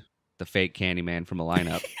out the fake Candyman from a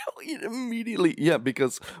lineup. Immediately. Yeah,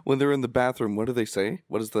 because when they're in the bathroom, what do they say?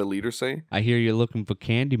 What does the leader say? I hear you're looking for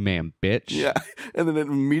Candyman, bitch. Yeah. And then it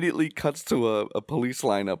immediately cuts to a police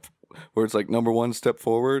lineup where it's like, number 1, step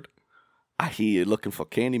forward. I hear you're looking for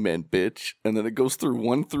Candyman, bitch. And then it goes through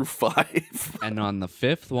 1 through 5. And on the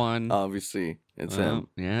 5th one, obviously, it's him.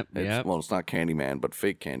 Yep. Well, it's not Candyman, but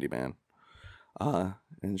fake Candyman.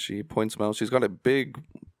 And she points him out. She's got a big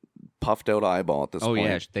puffed out eyeball at this point. Oh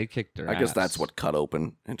yeah, they kicked her I guess that's what cut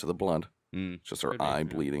open into the blood. Just her eye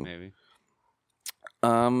bleeding. Maybe.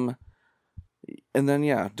 And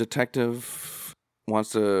then detective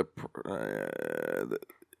wants to.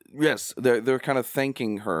 Yes, they're kind of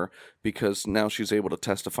thanking her because now she's able to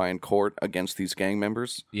testify in court against these gang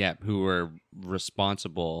members. Yeah, who were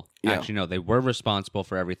responsible. Yeah. Actually, no, they were responsible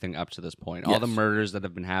for everything up to this point. All the murders that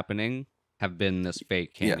have been happening have been this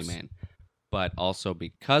fake Candyman. Yes. But also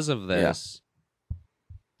because of this,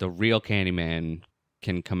 the real Candyman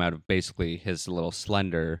can come out of basically his little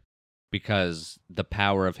slender, because the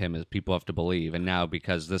power of him is people have to believe. And now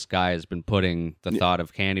because this guy has been putting the thought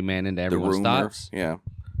of Candyman into everyone's thoughts. Yeah.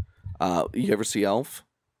 You ever see Elf?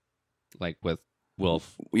 Like with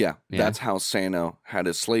Wolf. Yeah. That's how Santa had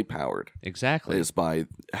his sleigh powered. Exactly. Is by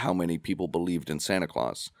how many people believed in Santa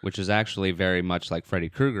Claus. Which is actually very much like Freddy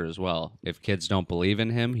Krueger as well. If kids don't believe in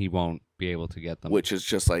him, he won't be able to get them. Which is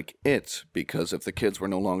just like it, because if the kids were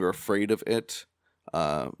no longer afraid of it,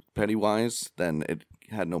 Pennywise, then it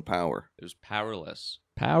had no power. It was powerless.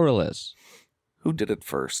 Powerless. Who did it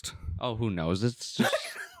first? Oh, who knows? It's just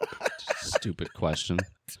a stupid question.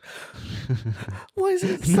 Why is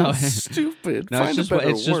it so stupid? No, Find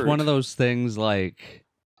it's just one of those things like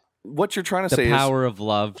what you're trying to say is the power of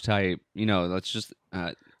love type. That's just.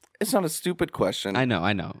 It's not a stupid question. I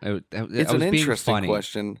know. It's an interesting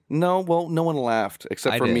question. No, well, no one laughed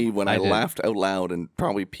except for me when I laughed out loud and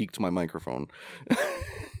probably peaked my microphone.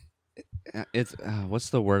 It's what's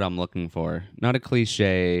the word I'm looking for? Not a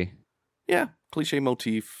cliche. Yeah, cliche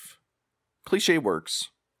motif. Cliche works.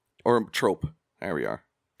 Or trope. There we are.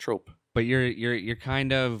 Trope. But you're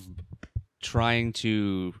kind of trying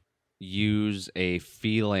to use a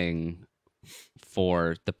feeling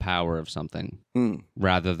for the power of something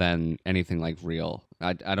rather than anything like real.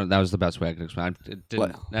 I don't. That was the best way I could explain. It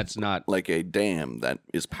didn't, that's not like a dam that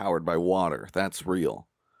is powered by water. That's real,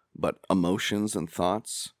 but emotions and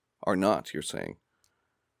thoughts are not. You're saying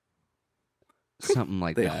something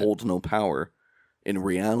like they that. hold no power in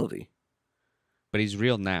reality. But he's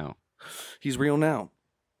real now. He's real now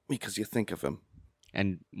because you think of him.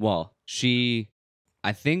 And well,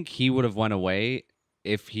 I think he would have went away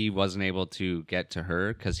if he wasn't able to get to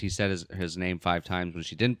her, because he said his name 5 times when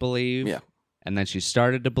she didn't believe. Yeah. And then she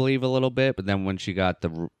started to believe a little bit, but then when she got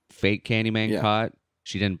the fake Candyman caught,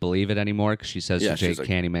 she didn't believe it anymore because she says to Jake,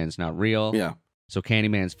 Candyman's not real. Yeah. So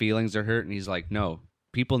Candyman's feelings are hurt, and he's like, no,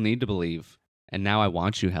 people need to believe. And now I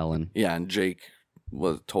want you, Helen. Yeah, and Jake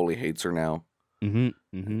totally hates her now.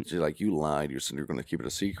 She's like, you lied. You're going to keep it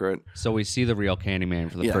a secret. So we see the real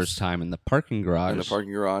Candyman for the first time in the parking garage. In the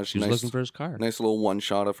parking garage. She's looking for his car. Nice little one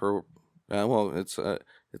shot of her. Well, it's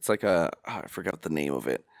like I forgot the name of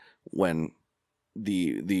it. When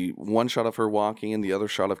the one shot of her walking and the other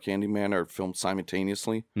shot of Candyman are filmed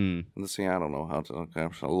simultaneously. And the scene, I don't know how to...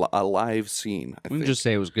 A live scene, I think. We can just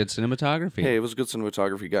say it was good cinematography. Hey, it was good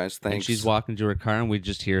cinematography, guys. Thanks. And she's walking to her car, and we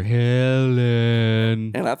just hear,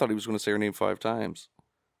 Helen. And I thought he was going to say her name 5 times.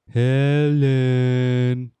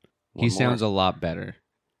 Helen. He sounds a lot better.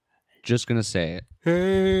 Just going to say it.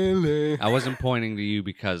 Helen. I wasn't pointing to you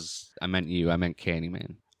because I meant you. I meant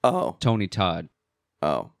Candyman. Oh. Tony Todd.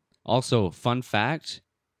 Oh. Also, fun fact,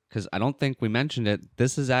 because I don't think we mentioned it,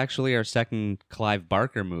 this is actually our second Clive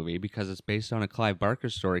Barker movie because it's based on a Clive Barker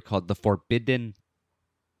story called The Forbidden.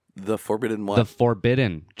 The Forbidden what? The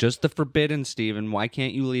Forbidden. Just The Forbidden, Stephen. Why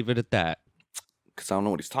can't you leave it at that? Because I don't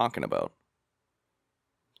know what he's talking about.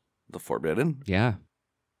 The Forbidden? Yeah.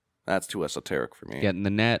 That's too esoteric for me. Get in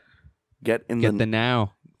the net. Get the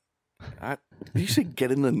now. Did you say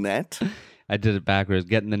get in the net? I did it backwards.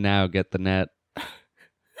 Get in the now, get the net.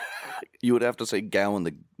 You would have to say gow in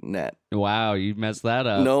the net. Wow, you messed that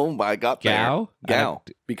up. No, I got gow? There. Gow.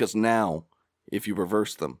 Because now, if you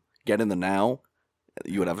reverse them, get in the now,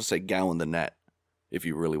 you would have to say gow in the net if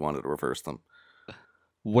you really wanted to reverse them.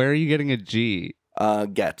 Where are you getting a G?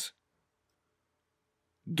 Get.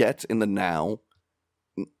 Get in the now,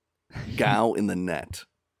 gow in the net.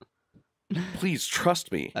 Please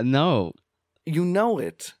trust me. No. You know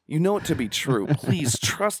it. You know it to be true. Please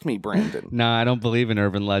trust me, Brandon. No, I don't believe in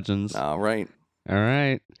urban legends. All right. All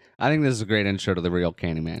right. I think this is a great intro to the real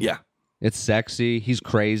Candyman. Yeah. It's sexy. He's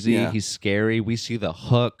crazy. Yeah. He's scary. We see the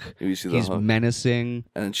hook. He's menacing.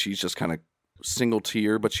 And she's just kind of single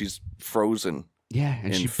tear, but she's frozen. Yeah,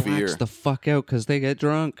 and she blacks the fuck out because they get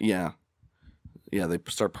drunk. Yeah. Yeah, they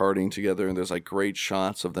start partying together, and there's like great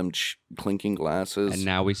shots of them clinking glasses. And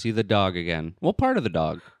now we see the dog again. Well, part of the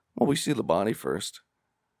dog. Well, we see the body first.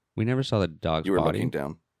 We never saw the dog's body. You were looking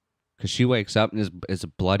down. Because she wakes up and is a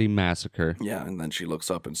bloody massacre. Yeah, and then she looks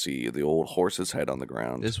up and see the old horse's head on the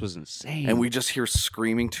ground. This was insane. And we just hear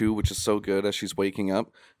screaming, too, which is so good as she's waking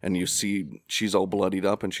up. And you see she's all bloodied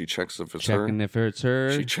up, and she checks if it's her. Checking if it's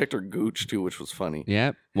her. She checked her gooch, too, which was funny.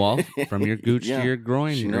 Yeah, well, from your gooch to your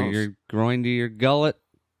groin, or your groin to your gullet.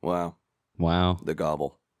 Wow. Wow. The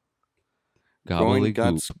gobble. Groin,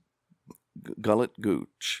 guts, gullet,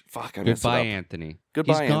 gooch. Fuck, I messed it up. Goodbye, Anthony.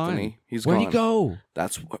 Goodbye, Anthony. He's gone. Where'd he go?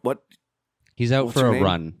 That's what? He's out for a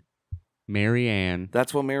run. Marianne.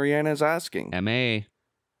 That's what Marianne is asking. M.A.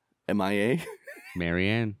 M.I.A.?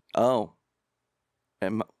 Marianne. Oh.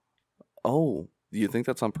 Oh. Do you think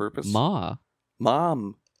that's on purpose? Ma.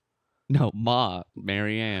 Mom. No, Ma.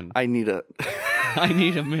 Marianne. I need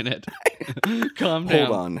a minute. Calm down.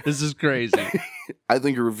 Hold on. This is crazy. I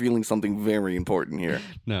think you're revealing something very important here.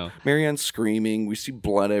 No. Marianne's screaming. We see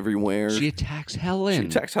blood everywhere. She attacks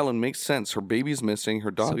Helen. Makes sense. Her baby's missing.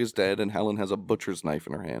 Her dog is dead. And Helen has a butcher's knife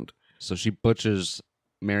in her hand. So she butchers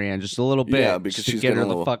Marianne just a little bit. Yeah, because she's getting her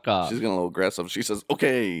the fuck off. She's getting a little aggressive. She says,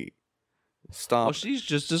 okay, stop. Well, she's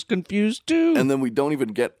just as confused too. And then we don't even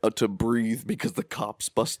get to breathe because the cops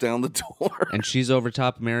bust down the door. And she's over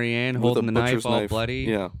top of Marianne holding the knife all bloody.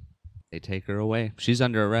 Yeah. They take her away. She's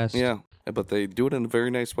under arrest. Yeah, but they do it in a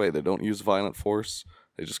very nice way. They don't use violent force.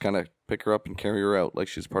 They just kind of pick her up and carry her out like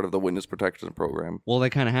she's part of the witness protection program. Well, they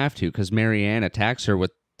kind of have to because Marianne attacks her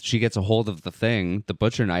with... She gets a hold of the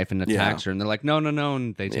butcher knife, and attacks her. And they're like, no.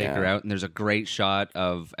 And they take her out. And there's a great shot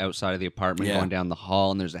of outside of the apartment going down the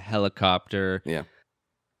hall. And there's a helicopter. Yeah.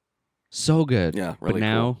 So good. Yeah, really But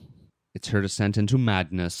now it's her descent into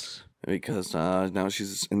madness. Because now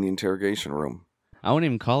she's in the interrogation room. I wouldn't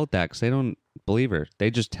even call it that because they don't believe her.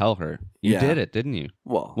 They just tell her. You Yeah. did it, didn't you?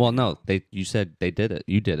 Well, no. You said they did it.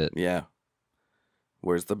 You did it. Yeah.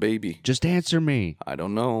 Where's the baby? Just answer me. I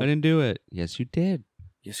don't know. I didn't do it. Yes, you did.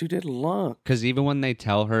 Yes, you did. Look. Because even when they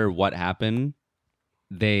tell her what happened,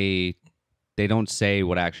 they don't say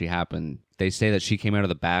what actually happened. They say that she came out of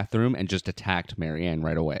the bathroom and just attacked Marianne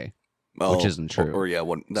right away, which isn't true. Or yeah,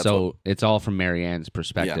 it's all from Marianne's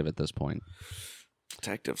perspective at this point.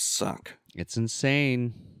 Detectives suck. It's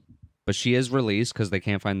insane. But she is released because they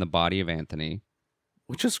can't find the body of Anthony.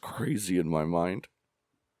 Which is crazy in my mind.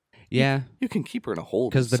 Yeah. You can keep her in a hole.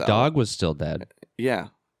 Because the dog was still dead. Yeah.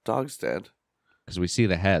 Dog's dead. Because we see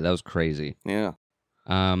the head. That was crazy. Yeah.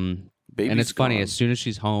 And it's funny. As soon as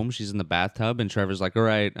she's home, she's in the bathtub, and Trevor's like, all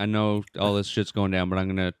right, I know all this shit's going down, but I'm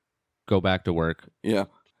going to go back to work. Yeah.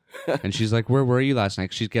 And she's like, where were you last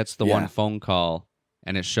night? She gets the one phone call,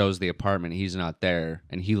 and it shows the apartment. He's not there,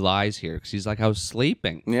 and he lies here because he's like, I was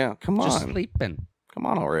sleeping. Yeah, come on. Just sleeping. Come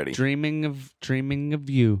on already. Dreaming of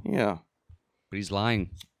you. Yeah. But he's lying.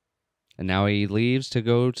 And now he leaves to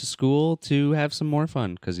go to school to have some more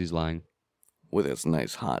fun because he's lying. With his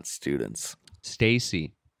nice hot students.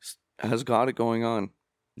 Stacy has got it going on.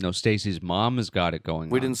 No, Stacy's mom has got it going on.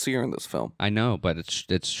 We didn't see her in this film. I know, but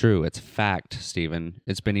it's true. It's fact, Stephen.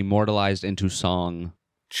 It's been immortalized into song.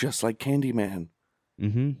 Just like Candyman.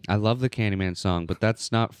 Mm-hmm. I love the Candyman song, but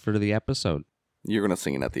that's not for the episode. You're going to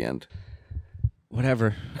sing it at the end.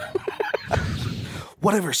 Whatever.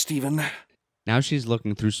 Whatever, Stephen. Now she's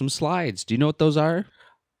looking through some slides. Do you know what those are?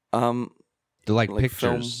 They're like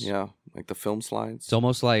pictures. Film, yeah, like the film slides. It's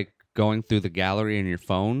almost like going through the gallery in your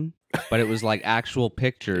phone, but it was like actual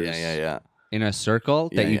pictures. Yeah. In a circle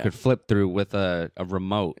that you could flip through with a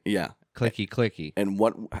remote. Yeah. Clicky.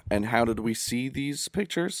 And how did we see these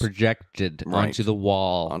pictures? Projected onto the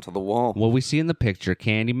wall. Onto the wall. What we see in the picture,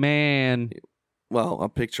 Candyman. Well, a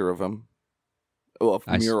picture of him. Oh,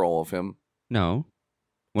 a mural of him. No.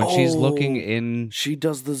 When she's looking in... She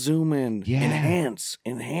does the zoom in. Yeah.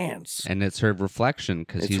 Enhance. And it's her reflection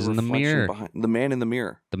because he's in the mirror. The man in the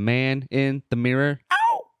mirror. The man in the mirror.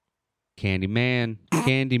 Ow! Candyman.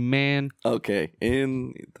 Okay.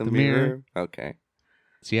 In the mirror. Okay.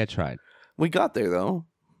 See, I tried. We got there, though.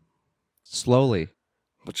 Slowly.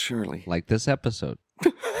 But surely. Like this episode.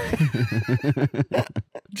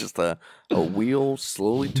 Just a wheel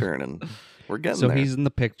slowly turning. We're getting there. So he's in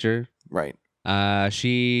the picture. Right.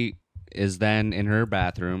 She is then in her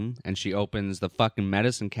bathroom, and she opens the fucking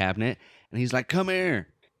medicine cabinet, and he's like, come here.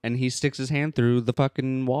 And he sticks his hand through the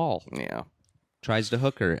fucking wall. Yeah. Tries to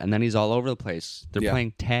hook her, and then he's all over the place. They're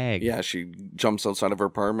playing tag. Yeah, she jumps outside of her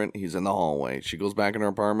apartment. He's in the hallway. She goes back in her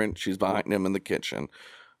apartment. She's behind him in the kitchen.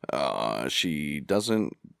 She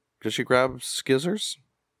doesn't... Does she grab scissors?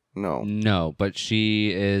 No. No, but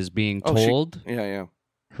she is being told yeah.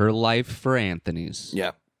 her life for Anthony's.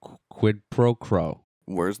 Yeah. Quid pro quo.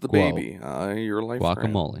 Where's the baby? Your life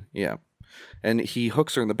guacamole. Yeah. And he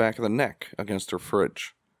hooks her in the back of the neck against her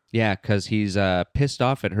fridge. Yeah, because he's pissed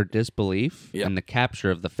off at her disbelief and the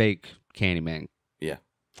capture of the fake Candyman. Yeah.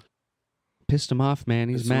 Pissed him off, man.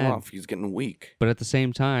 He's mad. Him off. He's getting weak. But at the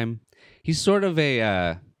same time, he's sort of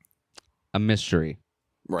a mystery.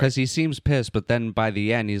 Because he seems pissed, but then by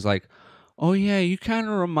the end, he's like, oh, yeah, you kind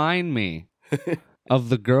of remind me of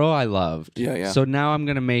the girl I loved. Yeah. So now I'm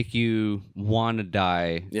going to make you want to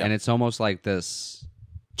die. Yeah. And it's almost like this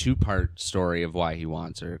two-part story of why he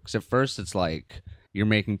wants her. Because at first, it's like, you're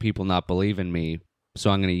making people not believe in me, so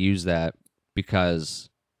I'm going to use that because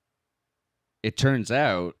it turns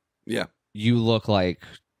out you look like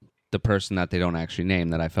the person that they don't actually name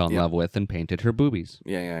that I fell in love with and painted her boobies.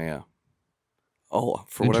 Yeah. Oh,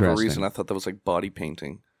 for whatever reason, I thought that was like body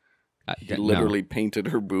painting. He literally painted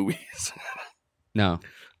her boobies. No.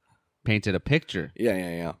 Painted a picture.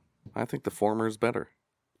 Yeah. I think the former is better.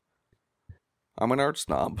 I'm an art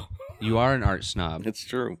snob. You are an art snob. It's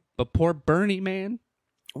true. But poor Bernie, man.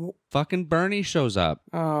 Oh. Fucking Bernie shows up.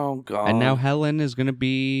 Oh, God. And now Helen is going to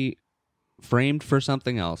be framed for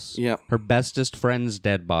something else. Yeah. Her bestest friend's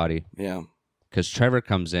dead body. Yeah. Because Trevor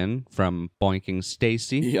comes in from boinking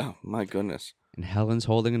Stacy. Yeah, my goodness. And Helen's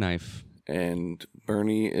holding a knife. And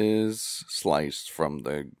Bernie is sliced from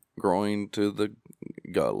the groin to the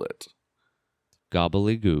gullet.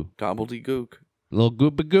 Gobbly-goo. Gobbledygook. Little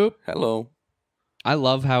goop-a-goop. Hello. I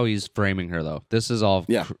love how he's framing her, though. This is all...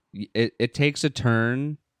 Yeah. It takes a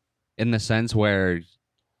turn in the sense where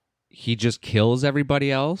he just kills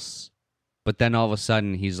everybody else, but then all of a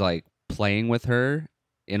sudden he's, like, playing with her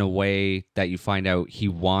in a way that you find out he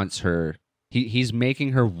wants her... He's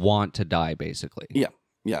making her want to die, basically.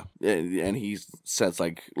 Yeah. And he says,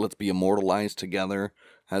 like, let's be immortalized together.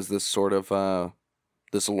 Has this sort of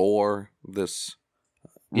this lore, this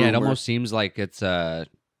Yeah, it rumor. almost seems like it's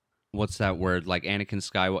what's that word? Like Anakin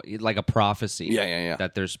Skywalker, like a prophecy. Yeah.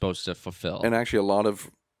 That they're supposed to fulfill. And actually, a lot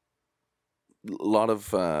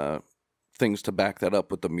of things to back that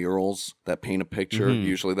up with the murals that paint a picture. Mhm.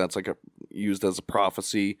 Usually, that's like used as a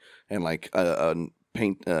prophecy, and like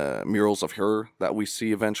paint murals of her that we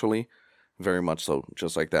see eventually. Very much so,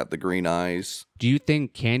 just like that. The green eyes. Do you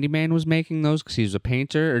think Candyman was making those because he was a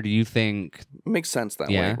painter, or do you think Makes sense that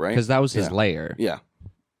way, right? Because that was his Yeah. lair. Yeah.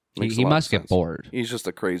 Makes He a lot of must get sense. bored. He's just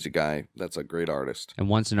a crazy guy. That's a great artist. And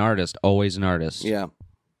once an artist, always an artist. Yeah.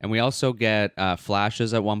 And we also get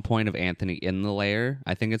flashes at one point of Anthony in the lair.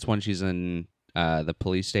 I think it's when she's in the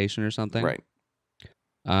police station or something. Right.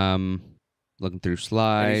 Looking through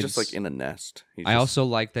slides. And he's just like in a nest. I also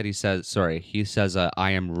like that he says,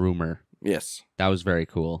 I am rumor. Yes. That was very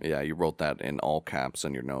cool. Yeah, you wrote that in all caps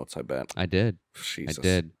in your notes, I bet. I did. Jesus. I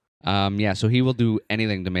did. Yeah, so he will do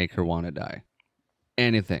anything to make her want to die.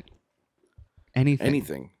 Anything.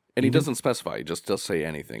 Anything. And he doesn't specify. He just does say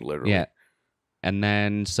anything, literally. Yeah. And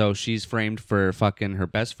then, so she's framed for fucking her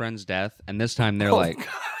best friend's death. And this time they're like, God.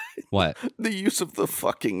 what? The use of the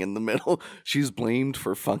fucking in the middle. She's blamed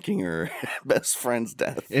for fucking her best friend's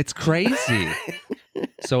death. It's crazy.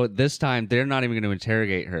 So this time, they're not even going to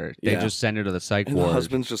interrogate her. They just send her to the psych and ward. the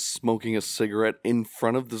husband's just smoking a cigarette in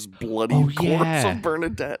front of this bloody corpse yeah. of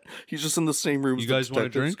Bernadette. He's just in the same room as You the guys want a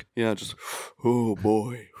detectives. drink? Yeah, just, oh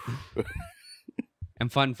boy.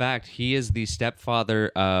 And fun fact, he is the stepfather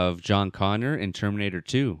of John Connor in Terminator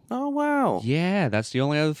 2. Oh, wow. Yeah, that's the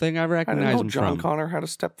only other thing I I recognize didn't know him John from. Connor had a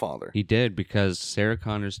stepfather. He did, because Sarah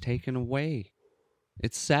Connor's taken away.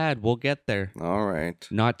 It's sad. We'll get there. All right.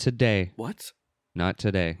 Not today. What? Not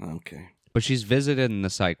today. Okay. But she's visited in the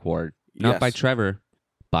psych ward. Not by Yes. Trevor,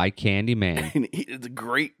 by Candyman. And it's a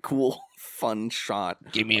great, cool, fun shot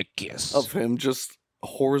Give me a kiss. of him just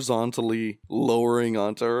horizontally lowering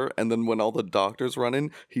onto her, and then when all the doctors run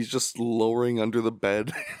in, he's just lowering under the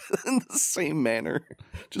bed in the same manner,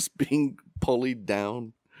 just being pulleyed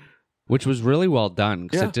down. Which was really well done,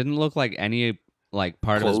 because Yeah. it didn't look like any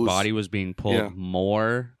part of his Clothes. body was being pulled Yeah.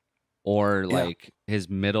 more, or Yeah. like his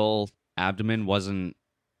middle abdomen wasn't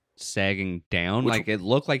sagging down. Which- Like it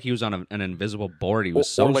looked like he was on an invisible board. He Or, was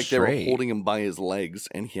so or like straight. they were holding him by his legs,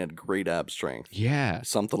 and he had great ab strength. Yeah.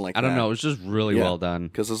 Something like that. I don't know. It was just really Yeah. well done.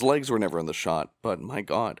 Because his legs were never in the shot, but my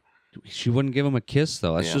God. She wouldn't give him a kiss,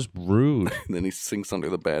 though. That's Yeah. just rude. And then he sinks under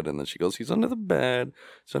the bed, and then she goes, he's under the bed.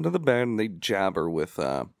 He's under the bed, and they jab her with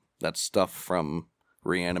that stuff from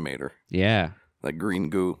Reanimator, Yeah. that green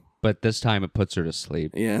goo. But this time it puts her to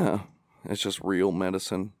sleep. Yeah, it's just real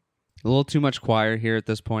medicine. A little too much choir here at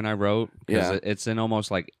this point, I wrote. Because Yeah. it's in almost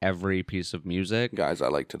like every piece of music. Guys, I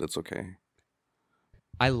liked it. It's okay.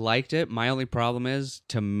 I liked it. My only problem is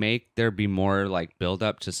to make there be more like build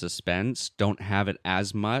up to suspense, don't have it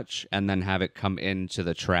as much, and then have it come into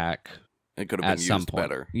the track It could have at been some used point.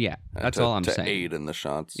 better. Yeah, that's to, all I'm to saying. aid in the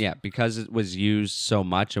shots. Yeah, because it was used so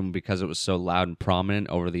much and because it was so loud and prominent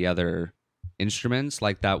over the other instruments.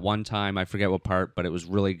 Like that one time, I forget what part, but it was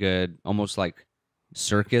really good, almost like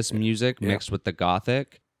circus music Yeah. mixed with the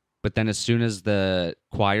gothic. But then as soon as the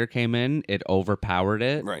choir came in, it overpowered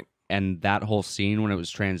it. Right. And that whole scene when it was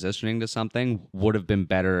transitioning to something would have been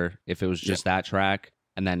better if it was just that track,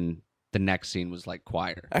 and then the next scene was like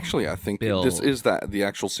choir. Actually, I think Build. this is the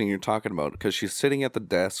actual scene you're talking about, because she's sitting at the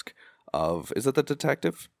desk of, is it the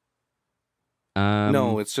detective?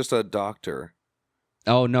 No, it's just a doctor.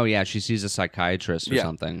 Oh, no, yeah, she sees a psychiatrist or Yeah.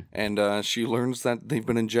 something. And she learns that they've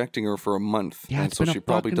been injecting her for a month. Yeah, and it's so been a she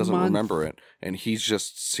probably fucking doesn't month. remember it. And he's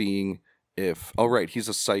just seeing if, oh, right, he's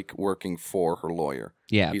a psych working for her lawyer.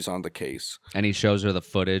 Yeah, He's on the case. and he shows her the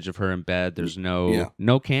footage of her in bed. There's no Yeah.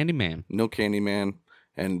 no Candyman. No Candyman.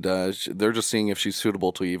 And they're just seeing if she's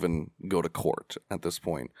suitable to even go to court at this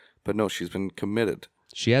point. But no, she's been committed.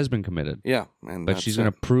 She has been committed, Yeah. And but she's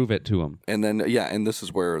going to prove it to him. And then, and this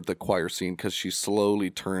is where the choir scene, because she slowly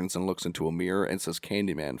turns and looks into a mirror and says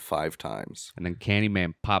Candyman 5 times. And then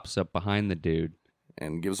Candyman pops up behind the dude.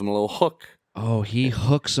 And gives him a little hook Oh, he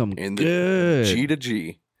hooks him in the good. G to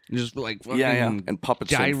G. Just like fucking Yeah. And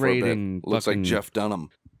puppets him for a bit. gyrating. Looks like fucking- Jeff Dunham.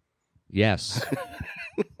 Yes.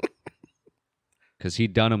 Because he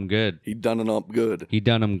done him good. He done it up good. He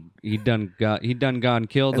done gone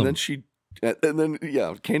killed And him. then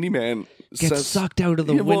Candyman Gets says, sucked out of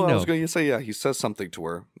the Well, I window. was going to say, he says something to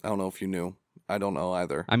her. I don't know if you knew. I don't know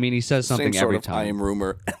either. I mean, he says something Same sort every of time. I am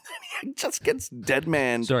rumor. And then he just gets dead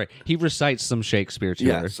man. Sorry, he recites some Shakespeare to her.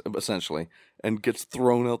 Yes, essentially. And gets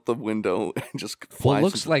thrown out the window and just flies. Well, it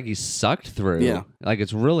looks like he's sucked through. Yeah. Like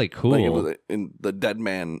it's really cool. Like in the dead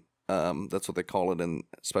man, that's what they call it in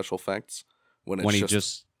special effects. when it's when he just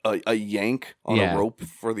just a yank on a rope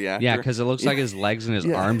for the actor. Yeah, because it looks like his legs and his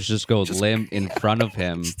arms just go limp in front of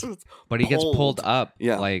him, but he gets pulled up,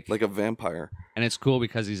 like a vampire. And it's cool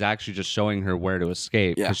because he's actually just showing her where to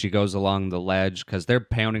escape, because she goes along the ledge, because they're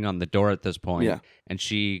pounding on the door at this point, and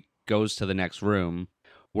she goes to the next room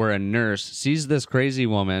where a nurse sees this crazy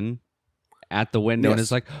woman at the window and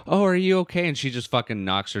is like, "Oh, are you okay?" And she just fucking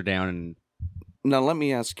knocks her down. And now let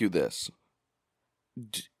me ask you this: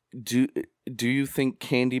 Do you think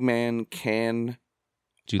Candyman can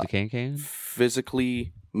do the can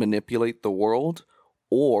physically manipulate the world,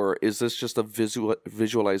 or is this just a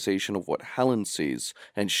visualization of what Helen sees,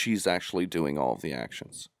 and she's actually doing all of the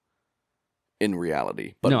actions in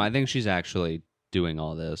reality? But no, I think she's actually doing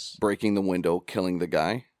all this. Breaking the window, killing the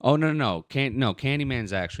guy? Oh, no.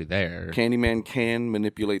 Candyman's actually there. Candyman can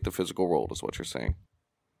manipulate the physical world, is what you're saying.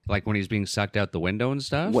 Like when he's being sucked out the window and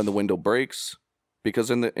stuff? When the window breaks,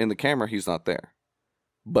 because in the camera, he's not there.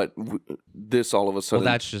 But this all of a sudden...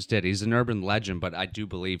 Well, that's just it. He's an urban legend, but I do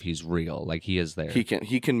believe he's real. Like, he is there. He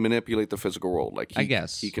can manipulate the physical world. Like, I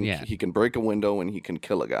guess. He can break a window and he can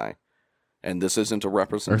kill a guy. And this isn't a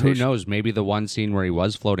representation. Or who knows? Maybe the one scene where he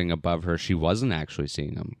was floating above her, she wasn't actually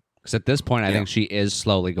seeing him. Because at this point, I think she is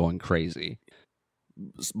slowly going crazy.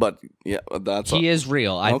 But, yeah, that's... He is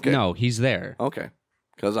real. No, he's there. Okay.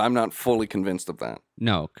 Because I'm not fully convinced of that.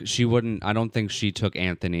 No, she wouldn't. I don't think she took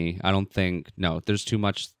Anthony. I don't think... No, there's too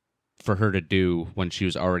much for her to do when she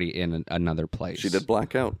was already in another place. She did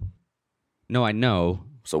black out. No, I know.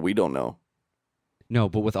 So we don't know. No,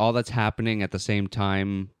 but with all that's happening at the same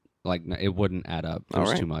time, like, it wouldn't add up.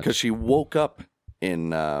 There's too much. Because she woke up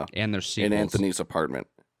in and there's sequels. In Anthony's apartment,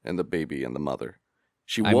 and the baby and the mother.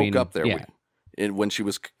 She woke up there when she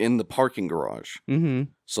was in the parking garage.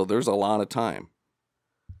 Mm-hmm. So there's a lot of time.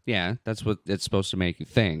 Yeah, that's what it's supposed to make you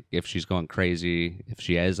think. If she's going crazy, if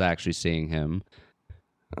she is actually seeing him.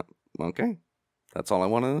 Okay. That's all I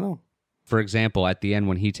wanted to know. For example, at the end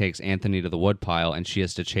when he takes Anthony to the woodpile and she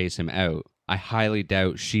has to chase him out, I highly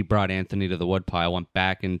doubt she brought Anthony to the woodpile, went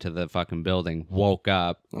back into the fucking building, woke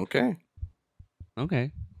up. Okay. All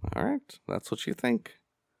right. That's what you think.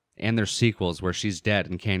 And there's sequels where she's dead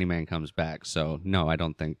and Candyman comes back. So, no, I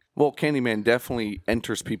don't think. Well, Candyman definitely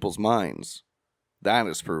enters people's minds. That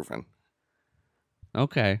is proven.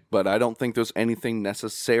 Okay. But I don't think there's anything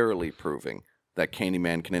necessarily proving that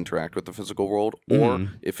Candyman can interact with the physical world, or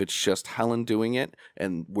if it's just Helen doing it,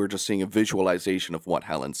 and we're just seeing a visualization of what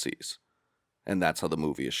Helen sees. And that's how the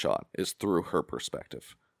movie is shot, is through her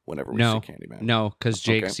perspective whenever we see Candyman. No, because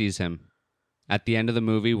Jake sees him. At the end of the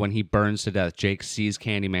movie, when he burns to death, Jake sees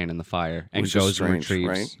Candyman in the fire and goes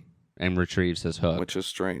and retrieves his hook. Which is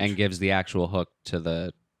strange. And gives the actual hook to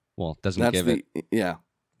the... Well, doesn't give it. Yeah,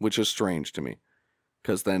 which is strange to me.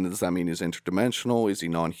 Because then, does that mean he's interdimensional? Is he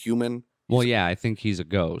non-human? Well, yeah, I think he's a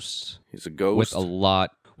ghost. He's a ghost? With a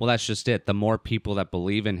lot... Well, that's just it. The more people that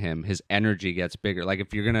believe in him, his energy gets bigger. Like,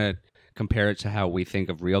 if you're going to compare it to how we think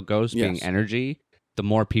of real ghosts being energy, the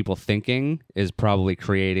more people thinking is probably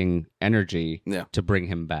creating energy to bring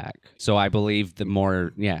him back. So I believe the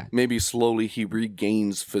more, maybe slowly he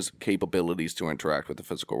regains capabilities to interact with the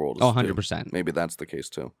physical world. Oh, 100%. Maybe that's the case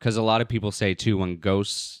too. Because a lot of people say too, when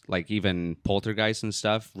ghosts, like even poltergeists and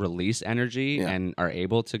stuff, release energy and are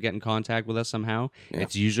able to get in contact with us somehow,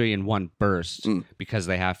 it's usually in one burst because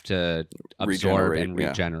they have to absorb and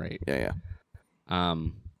regenerate. Yeah.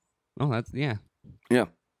 Oh, that's,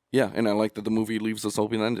 Yeah, and I like that the movie leaves us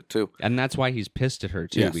open-ended, too. And that's why he's pissed at her,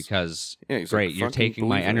 too, because, he's great, like, you're taking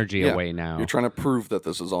my energy away now. You're trying to prove that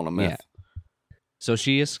this is all a myth. So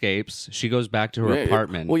she escapes. She goes back to her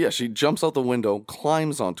apartment. She jumps out the window,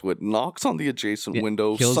 climbs onto it, knocks on the adjacent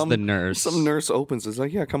window. Kills the nurse. Some nurse opens, is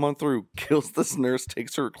like, come on through. Kills this nurse,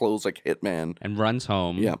 takes her clothes like Hitman. And runs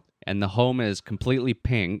home. Yeah. And the home is completely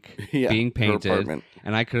pink, being painted.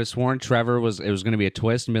 And I could have sworn Trevor it was going to be a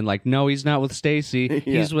twist and been like, no, he's not with Stacy.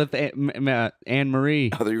 He's with Anne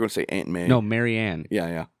Marie. I thought you were going to say Aunt May. No, Mary Ann.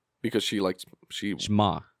 Yeah. Because she's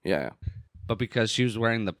Ma. Yeah. But because she was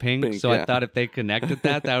wearing the pink so I thought if they connected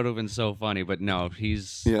that would have been so funny. But no,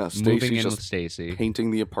 he's moving in with Stacy.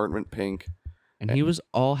 Painting the apartment pink. And he was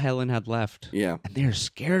all Helen had left. Yeah. And they're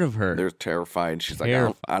scared of her. They're terrified. She's like,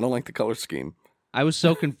 I don't like the color scheme. I was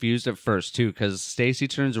so confused at first, too, because Stacy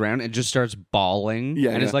turns around and just starts bawling. Yeah,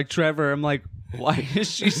 and it's like, Trevor. I'm like, why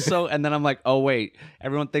is she so... And then I'm like, oh, wait.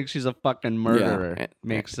 Everyone thinks she's a fucking murderer. Yeah,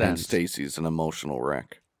 Makes sense. And Stacy's an emotional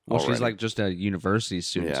wreck. Well, she's like just a university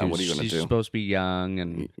student, too. What are you going to do? She's supposed to be young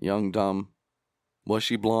and... Young, dumb. Was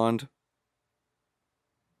she blonde?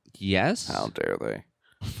 Yes. How dare they?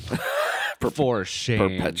 For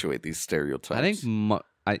shame. Perpetuate these stereotypes. I think...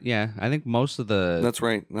 I think most of the... That's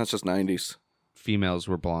right. That's just 90s. females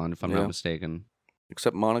were blonde, if I'm not mistaken.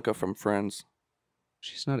 Except Monica from Friends.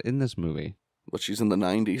 She's not in this movie. But she's in the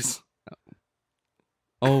 90s.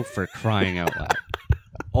 Oh, for crying out loud.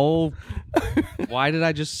 Oh, why did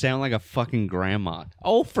I just sound like a fucking grandma?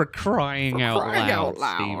 Oh, for crying out loud,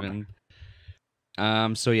 Steven.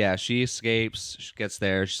 So yeah, she escapes. She gets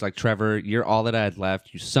there. She's like, Trevor, you're all that I had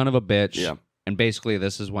left, you son of a bitch. Yeah. And basically,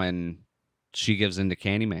 this is when she gives in to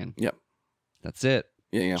Candyman. Yep. That's it.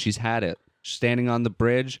 Yeah. She's had it. She's standing on the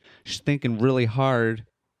bridge. She's thinking really hard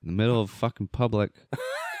in the middle of fucking public.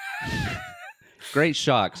 Great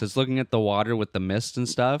shot, 'cause it's looking at the water with the mist and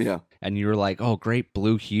stuff. Yeah. And you were like, oh, great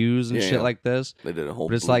blue hues and shit like this. They did a whole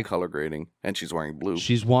but it's blue like, color grading, and she's wearing blue.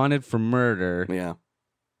 She's wanted for murder. Yeah.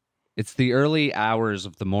 It's the early hours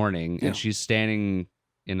of the morning, and she's standing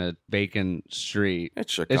in a vacant street.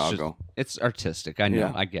 It's Chicago. It's artistic. I know.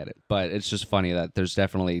 Yeah. I get it. But it's just funny that there's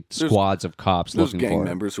definitely squads of cops looking for her. There's gang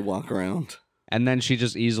members who walk around. And then she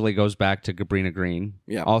just easily goes back to Gabrina Green.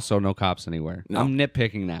 Yeah. Also, no cops anywhere. No. I'm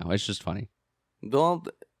nitpicking now. It's just funny. Well,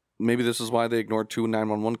 maybe this is why they ignored 2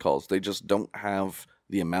 911 calls. They just don't have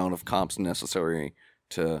the amount of cops necessary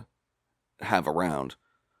to have around.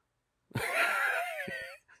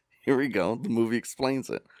 Here we go. The movie explains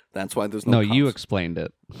it. That's why there's no cops. You explained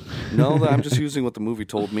it. No, I'm just using what the movie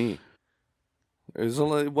told me.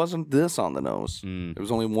 It wasn't this on the nose. Mm. There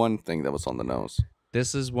was only one thing that was on the nose.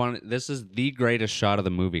 This is the greatest shot of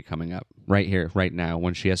the movie coming up right here, right now,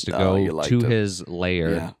 when she has to go to his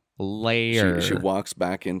lair. Yeah. She walks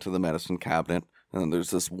back into the medicine cabinet, and then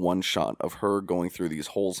there's this one shot of her going through these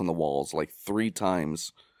holes in the walls like 3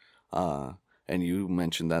 times. And you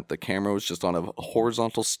mentioned that the camera was just on a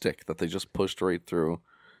horizontal stick that they just pushed right through.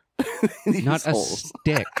 Not holes. A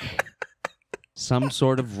stick. Some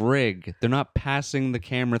sort of rig. They're not passing the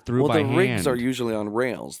camera through by hand. Well, the rigs are usually on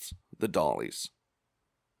rails, the dollies.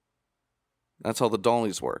 That's how the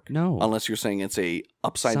dollies work. No. Unless you're saying it's a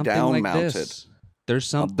upside Something down like mounted. This. There's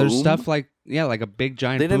stuff like a big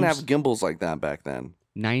giant They didn't have gimbals like that back then.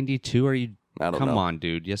 92? Are you? I don't know. Come on,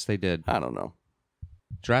 dude. Yes, they did. I don't know.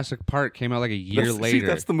 Jurassic Park came out like a year later. See,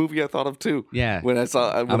 that's the movie I thought of too. Yeah. When I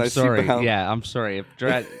saw, I'm sorry. Yeah, I'm sorry.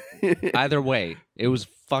 Either way, it was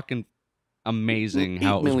fucking amazing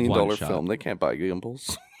how it was $8 million one shot. film. They can't buy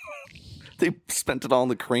gimbals. They spent it all on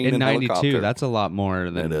the crane in and 92. Helicopter. That's a lot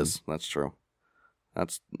more than it is. That's true.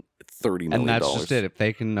 That's $30 million. And that's just it. If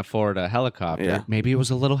they can afford a helicopter, maybe it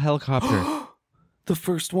was a little helicopter. The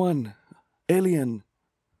first one, Alien.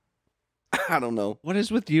 I don't know. What is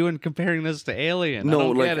with you and comparing this to Alien? No, I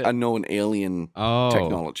don't like get it. I know an alien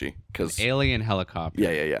technology because alien helicopter.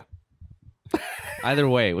 Yeah. Either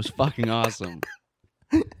way, it was fucking awesome.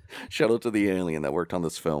 Shout out to the alien that worked on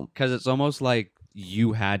this film because it's almost like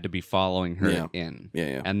you had to be following her in.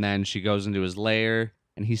 Yeah. And then she goes into his lair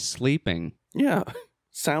and he's sleeping. Yeah,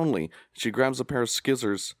 soundly. She grabs a pair of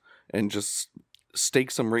skizzers and just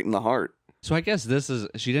stakes him right in the heart. So I guess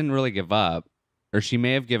she didn't really give up. Or she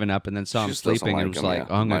may have given up and then saw him sleeping and was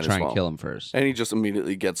like, I'm going to try and kill him first. And he just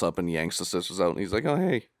immediately gets up and yanks the scissors out. And he's like, oh,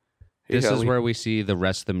 hey. This is where we see the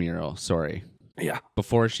rest of the mural. Sorry. Yeah.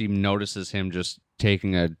 Before she notices him just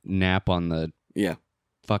taking a nap on the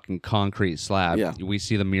fucking concrete slab, we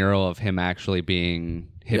see the mural of him actually being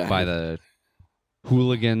hit by the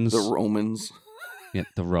hooligans. The Romans. Yeah,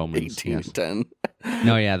 the Romans. 1810.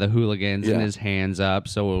 No, the hooligans and his hands up.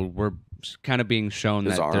 So we're kind of being shown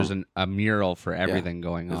that there's a mural for everything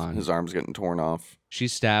going on. His arm's getting torn off. She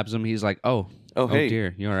stabs him. He's like, oh hey.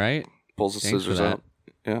 Dear, you all right? Pulls the scissors out.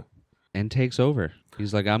 Yeah. And takes over.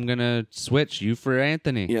 He's like, I'm going to switch you for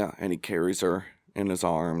Anthony. Yeah, and he carries her in his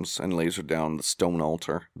arms and lays her down the stone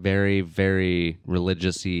altar. Very, very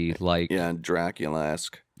religious-y like. Yeah,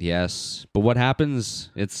 Dracula-esque. Yes. But what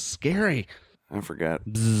happens? It's scary. I forget.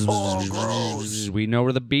 Gross. We know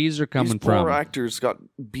where the bees are coming These poor from. actors got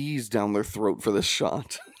bees down their throat for this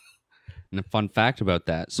shot. And a fun fact about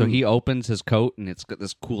that. So he opens his coat and it's got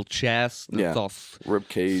this cool chest. And it's all rib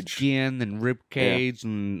cage. Skin and rib cage.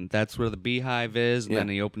 And that's where the beehive is. And then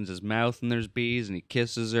he opens his mouth and there's bees and he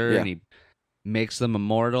kisses her and he makes them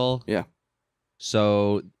immortal. Yeah.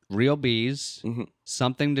 So real bees,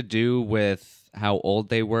 something to do with how old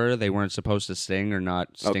they were. They weren't supposed to sting or not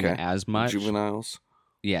sting as much. Juveniles.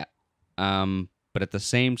 Yeah. But at the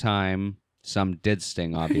same time, some did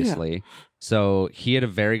sting, obviously. So he had a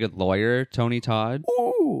very good lawyer, Tony Todd.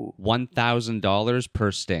 Ooh. $1,000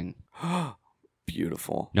 per sting.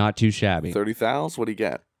 Beautiful. Not too shabby. 30,000? What'd he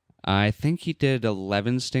get? I think he did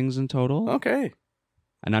 11 stings in total. Okay.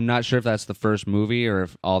 And I'm not sure if that's the first movie or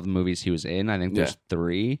if all the movies he was in. I think there's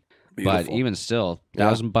 3. Beautiful. But even still,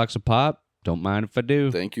 $1,000 a pop. Don't mind if I do.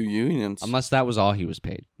 Thank you, unions. Unless that was all he was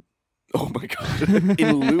paid. Oh my god!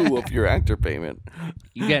 In lieu of your actor payment,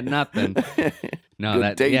 You get nothing. No,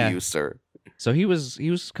 good day to you, sir. So he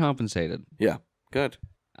was compensated. Yeah, good.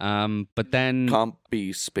 But then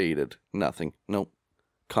Compensated. Nothing. Nope.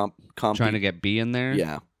 trying to get B in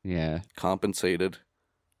there. Yeah. Compensated.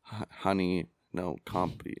 Honey. No.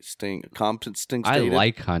 Compensated. I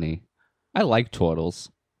like honey. I like turtles.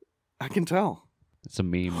 I can tell. It's a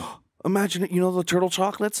meme. Imagine it. You know the turtle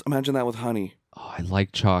chocolates? Imagine that with honey. Oh, I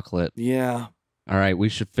like chocolate. Yeah. All right, we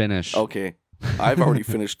should finish. Okay. I've already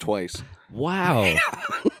finished twice. Wow.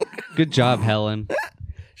 Good job, Helen.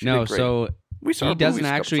 No, so he doesn't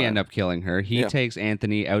actually end up killing her. He takes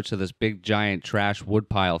Anthony out to this big, giant trash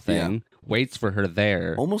woodpile thing, waits for her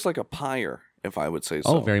there. Almost like a pyre, if I would say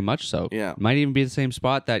so. Oh, very much so. Yeah. Might even be the same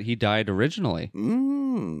spot that he died originally.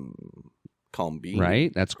 Calm bean.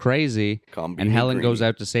 Right? That's crazy. Calm bean and Helen goes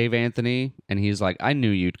out to save Anthony, and he's like, I knew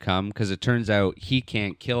you'd come, because it turns out he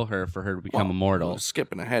can't kill her for her to become immortal.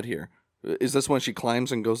 Skipping ahead here. Is this when she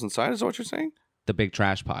climbs and goes inside? Is that what you're saying? The big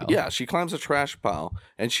trash pile. Yeah, she climbs a trash pile,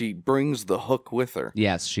 and she brings the hook with her.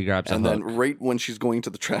 Yes, she grabs a hook. And then right when she's going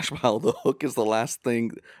to the trash pile, the hook is the last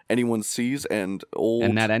thing anyone sees, and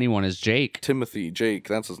that anyone is Jake. Jake,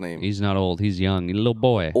 that's his name. He's not old, he's young. He's a little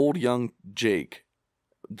boy. Old young Jake,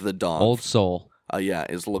 the dog. Old soul.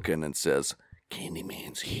 Is looking and says,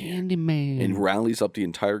 Candyman's here. Candyman. And rallies up the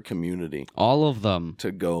entire community. All of them.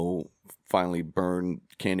 To go finally burn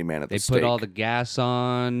Candyman at the stake. They put all the gas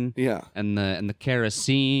on. Yeah. And the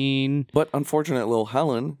kerosene. But unfortunate little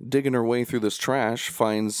Helen, digging her way through this trash,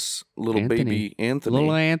 finds little baby Anthony.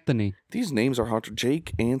 Little Anthony. These names are hard to...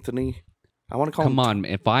 Jake, Anthony. I want to call Come on,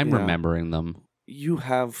 if I'm remembering them. You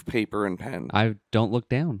have paper and pen. I don't look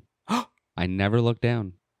down. I never look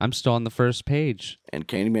down. I'm still on the first page. And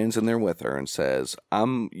Candyman's in there with her and says,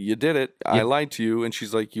 you did it. I lied to you. And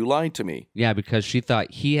she's like, you lied to me. Yeah, because she thought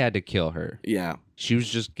he had to kill her. Yeah. She was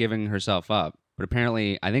just giving herself up. But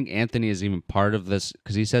apparently, I think Anthony is even part of this,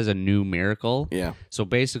 because he says a new miracle. Yeah. So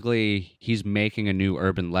basically, he's making a new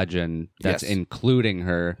urban legend that's including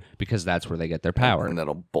her, because that's where they get their power. And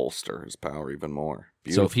that'll bolster his power even more.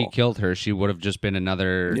 Beautiful. So if he killed her, she would have just been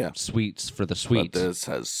another sweets for the sweets. But this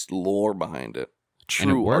has lore behind it.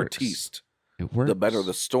 True artiste. It works. The better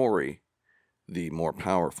the story, the more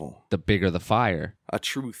powerful. The bigger the fire. A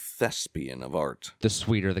true thespian of art. The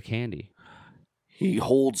sweeter the candy. He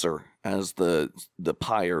holds her as the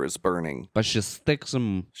pyre is burning. But she sticks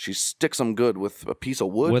him. She sticks him good with a piece of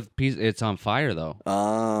wood. It's on fire, though.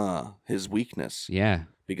 Ah, his weakness. Yeah.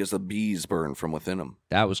 Because the bees burn from within him.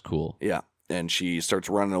 That was cool. Yeah. And she starts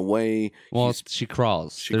running away. Well, she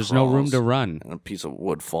crawls. There's no room to run. And a piece of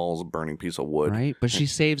wood falls, a burning piece of wood. Right? But she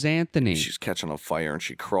saves Anthony. She's catching a fire, and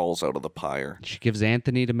she crawls out of the pyre. She gives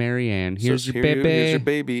Anthony to Marianne. Here's your baby. Here's your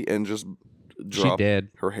baby. And just drop. She did.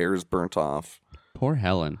 Her hair is burnt off. Poor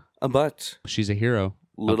Helen. But she's a hero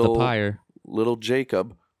of the pyre. Little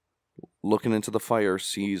Jacob, looking into the fire,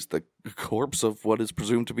 sees the corpse of what is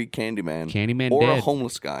presumed to be Candyman. Candyman or dead. A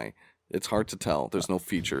homeless guy. It's hard to tell. There's no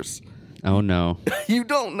features. Oh, no. You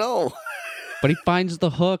don't know. But he finds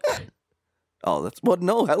the hook. Oh, that's what?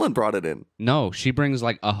 No, Helen brought it in. No, she brings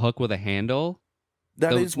like a hook with a handle.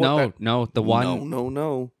 That is what. No, the one.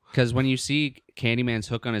 No. Because when you see Candyman's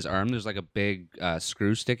hook on his arm, there's like a big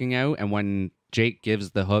screw sticking out, and when Jake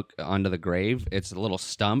gives the hook onto the grave, it's a little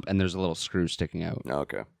stump, and there's a little screw sticking out.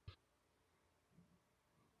 Okay.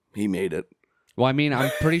 He made it. Well, I mean, I'm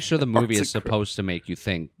pretty sure the movie is supposed to make you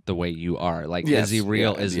think the way you are. Like, is he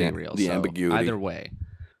real? Is he real? The ambiguity. Either way,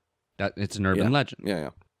 it's an urban legend.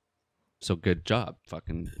 Yeah. So good job,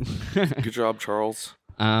 fucking. Good job, Charles.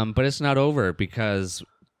 But it's not over, because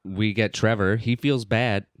we get Trevor. He feels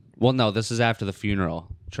bad. Well, no, this is after the funeral.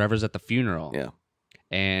 Trevor's at the funeral. Yeah.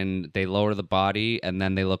 And they lower the body, and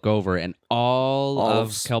then they look over, and all of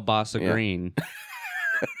Kielbasa Green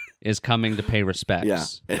is coming to pay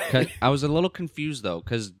respects. Yeah. I was a little confused, though,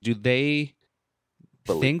 because do they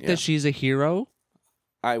think that she's a hero?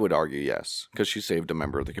 I would argue yes, because she saved a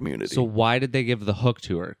member of the community. So why did they give the hook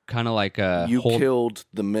to her? Kind of like a... You killed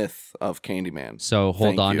the myth of Candyman. So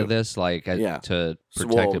hold on to this to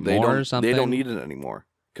protect it more or something? They don't need it anymore,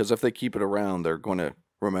 because if they keep it around, they're going to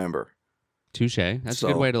remember. Touche. That's a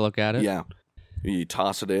good way to look at it. Yeah. You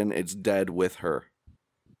toss it in, it's dead with her.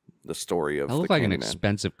 The story of I look the like Candyman. an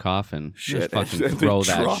expensive coffin. Shit. Just fucking throw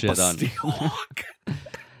that shit on.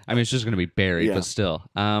 I mean, it's just going to be buried, but still.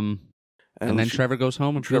 And then Trevor goes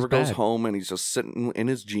home and Trevor goes home and he's just sitting in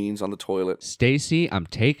his jeans on the toilet. Stacy, I'm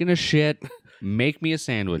taking a shit. Make me a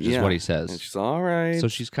sandwich is what he says. And she's all right. So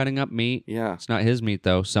she's cutting up meat. Yeah. It's not his meat,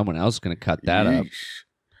 though. Someone else is going to cut that up.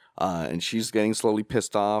 And she's getting slowly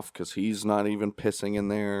pissed off because he's not even pissing in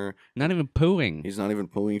there. Not even pooing. He's not even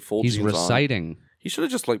pooing. Full He's jeans on. reciting. He should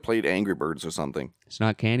have just like played Angry Birds or something. It's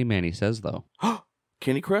not Candyman, he says, though.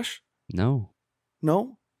 Candy Crush? No.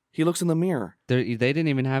 No? He looks in the mirror. They didn't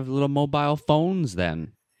even have little mobile phones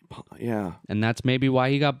then. Yeah. And that's maybe why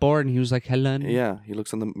he got bored and he was like, Helen. Yeah, he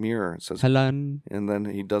looks in the mirror and says, Helen. and then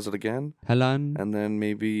he does it again. Helen. And then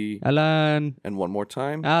maybe, Alan. and one more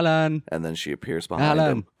time. Alan. And then she appears behind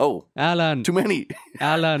Alan. him. Oh, Alan. too many.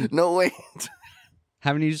 Alan. No, wait.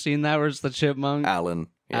 Haven't you seen that where it's the chipmunk? Alan.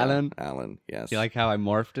 Yeah, Alan? Alan, yes. You like how I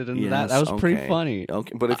morphed it into that? Yes, That was pretty okay. funny.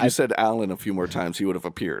 Okay, but if you said Alan a few more times, he would have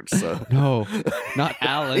appeared. So No, not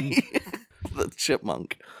Alan. The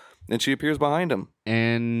chipmunk. And she appears behind him.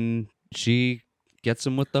 And she gets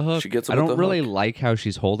him with the hook. She gets him I with don't the really hook. like how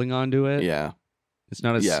she's holding on to it. Yeah, It's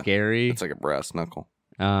not as Yeah. scary. it's like a brass knuckle.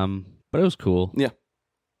 But it was cool. Yeah.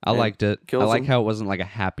 I And liked it. I kills like him. how it wasn't like a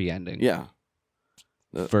happy ending. Yeah,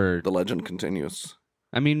 For the legend continues.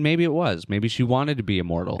 I mean, maybe it was. Maybe she wanted to be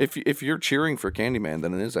immortal. If you're cheering for Candyman,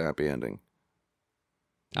 then it is a happy ending.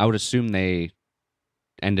 I would assume they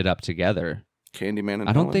ended up together. Candyman and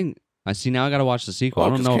I don't Helen? think. I see. Now I got to watch the sequel. Well, I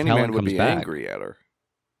don't 'cause know if Candyman Helen would comes be back. angry at her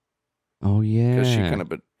Oh yeah. because she kind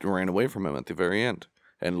of ran away from him at the very end,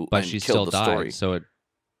 But and she killed still the died. story. So it.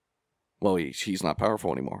 Well, he's not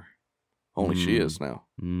powerful anymore. Only she is now.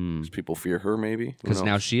 'Cause people fear her, maybe. Who Because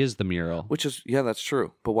now knows? she is the mural. Which is, yeah, that's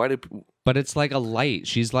true. But why did? But it's like a light.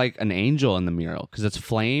 She's like an angel in the mural because it's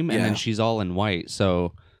flame, and Yeah. then she's all in white.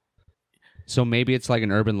 So maybe it's like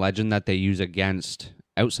an urban legend that they use against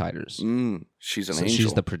outsiders. She's an So angel.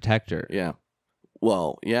 she's the protector. Yeah.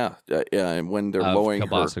 Well, yeah. And when they're Of lowering her,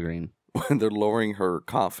 Kielbasa Green. when they're lowering her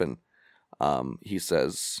coffin, he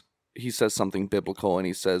says something biblical, and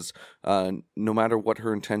he says, no matter what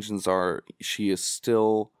her intentions are, she is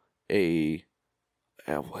still a.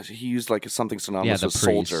 He used like something Yeah, synonymous the with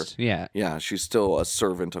priest. soldier. Yeah. Yeah, she's still a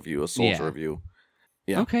servant of you, a soldier Yeah. of you.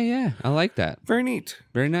 Yeah. Okay, yeah. I like that. Very neat.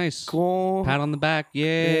 Very nice. Cool. Pat on the back.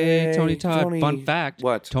 Yay, Yay, Tony Todd. Tony. Fun fact.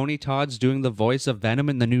 What? Tony Todd's doing the voice of Venom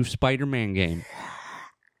in the new Spider-Man game.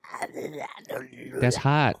 That's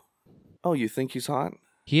hot. Oh, you think he's hot?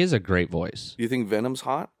 He is a great voice. You think Venom's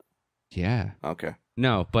hot? Yeah. Okay.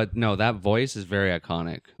 No, that voice is very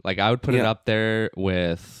iconic. Like, I would put it Yeah. up there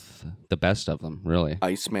with the best of them, really.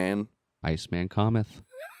 Iceman. Iceman cometh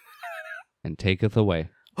and taketh away.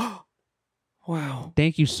 Wow.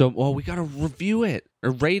 Thank you so. Well, we gotta review it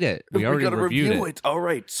or rate it. We already gotta reviewed review it. All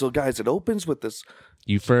right. So, guys, it opens with this.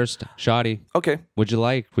 You first, Shoddy. Okay. What'd you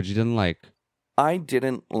like? What you didn't like? I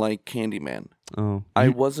didn't like Candyman. Oh, I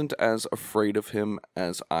wasn't as afraid of him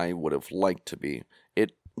as I would have liked to be.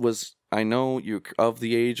 It was. I know you're of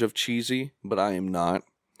the age of cheesy, but I am not.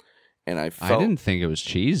 And I felt. I didn't think it was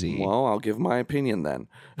cheesy. Well, I'll give my opinion then.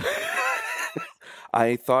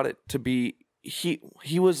 I thought it to be he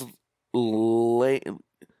was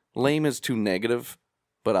lame is too negative,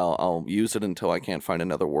 but I'll use it until I can't find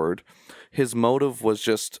another word. His motive was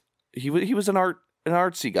just he was an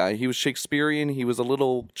artsy guy. He was Shakespearean. He was a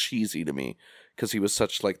little cheesy to me because he was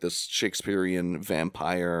such like this Shakespearean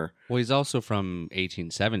vampire. Well, he's also from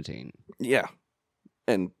 1817. Yeah.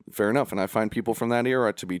 And fair enough. And I find people from that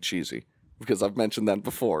era to be cheesy because I've mentioned that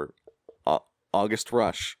before. August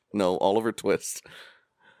Rush. No, Oliver Twist.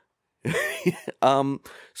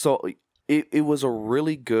 So it was a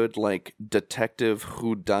really good like detective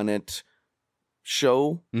whodunit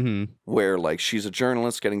show where like she's a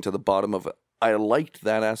journalist getting to the bottom of it. I liked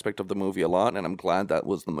that aspect of the movie a lot, and I'm glad that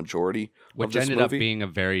was the majority Which of this ended movie. up being a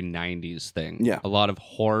very 90s thing. Yeah. A lot of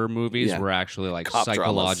horror movies Yeah. were actually like Cop dramas.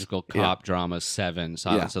 psychological cop dramas, Seven,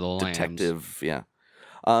 Silence of the Lambs. Detective, yeah.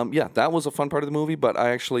 That was a fun part of the movie, but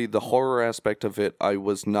the horror aspect of it, I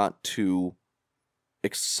was not too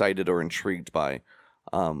excited or intrigued by.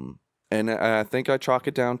 And I think I chalk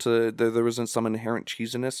it down to there wasn't some inherent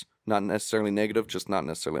cheesiness, not necessarily negative, just not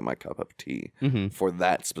necessarily my cup of tea for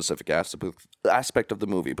that specific aspect of the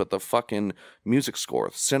movie. But the fucking music score,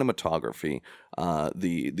 cinematography,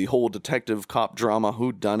 the whole detective cop drama,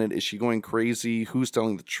 who done it? Is she going crazy? Who's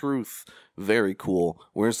telling the truth? Very cool.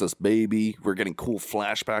 Where's this baby? We're getting cool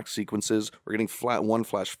flashback sequences. We're getting one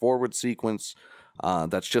flash forward sequence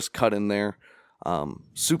that's just cut in there.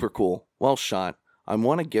 Super cool. Well shot. I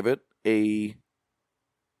want to give it a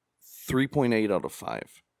 3.8 out of 5.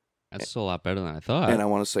 That's still a lot better than I thought. And I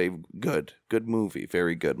want to say good movie,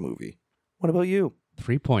 very good movie. What about you?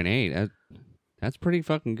 3.8. That's pretty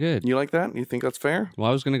fucking good. You like that? You think that's fair? Well,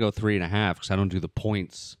 I was going to go 3.5 because I don't do the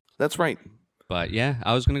points. That's right. But yeah,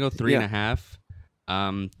 I was going to go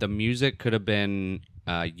 3.5. The music could have been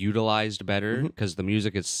utilized better because the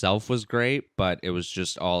music itself was great, but it was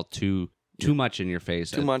just all too much in your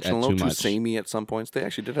face. Too much and a little too samey at some points. They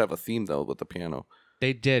actually did have a theme though with the piano.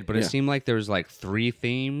 They did, but it seemed like there was like 3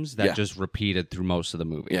 themes that just repeated through most of the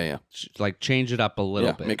movie. Yeah. Like change it up a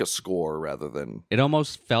little bit. Make a score rather than... It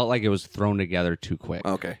almost felt like it was thrown together too quick.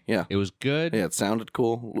 Okay, yeah. It was good. Yeah, it sounded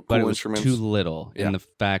cool. But it was instruments. too little in the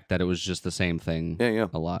fact that it was just the same thing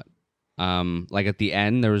a lot. Like at the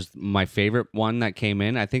end, there was my favorite one that came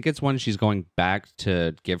in. I think it's when she's going back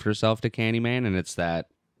to give herself to Candyman, and it's that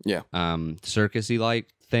circusy like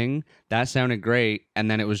thing that sounded great, and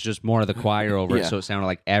then it was just more of the choir over it, so it sounded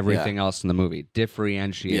like everything else in the movie,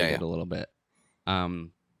 differentiated a little bit.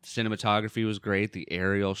 Cinematography was great. The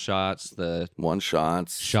aerial shots, the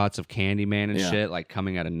shots of Candyman and shit, like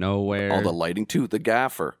coming out of nowhere. All the lighting too. The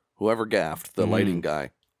gaffer, whoever gaffed, the lighting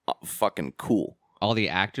guy, fucking cool. All the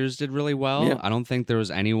actors did really well. Yeah. I don't think there was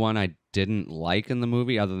anyone I didn't like in the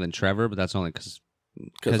movie other than Trevor, but that's only because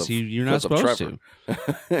you're not supposed to.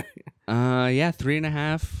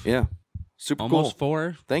 3.5. Yeah, super almost cool.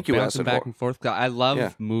 4. Thank you, bouncing back and forth. I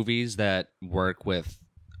love movies that work with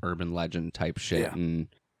urban legend type shit and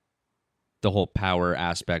the whole power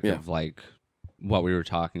aspect of like what we were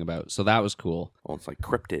talking about. So that was cool. Oh, it's like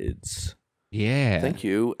cryptids. Yeah. Thank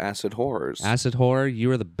you, Acid Horrors. Acid Horror,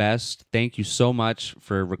 you are the best. Thank you so much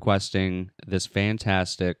for requesting this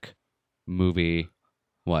fantastic movie.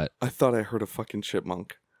 What? I thought I heard a fucking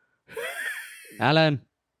chipmunk. Alan.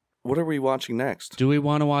 What are we watching next? Do we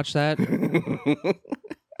want to watch that?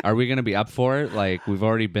 Are we going to be up for it? Like, we've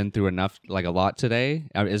already been through enough, like a lot today.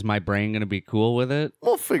 Is my brain going to be cool with it?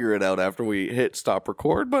 We'll figure it out after we hit stop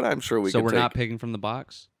record, but I'm sure we can. So we're not picking from the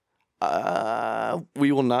box?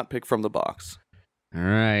 We will not pick from the box. All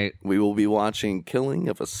right. We will be watching Killing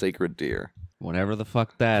of a Sacred Deer. Whatever the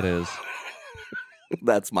fuck that is.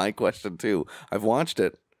 That's my question, too. I've watched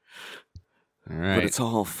it. All right. But it's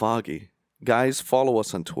all foggy. Guys, follow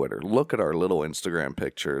us on Twitter. Look at our little Instagram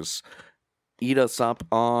pictures. Eat us up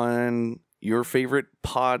on your favorite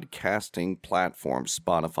podcasting platform.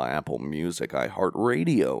 Spotify, Apple Music,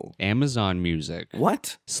 iHeartRadio. Amazon Music.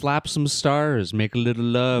 What? Slap some stars. Make a little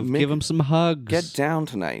love. Give them some hugs. Get down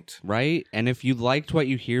tonight. Right? And if you liked what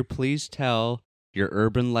you hear, please tell your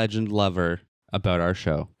urban legend lover about our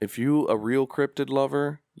show. If you a real cryptid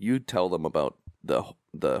lover, you tell them about the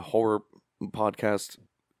horror podcast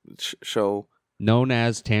show known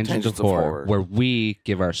as Tangents of Horror, where we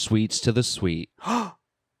give our sweets to the sweet.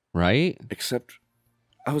 Right? Except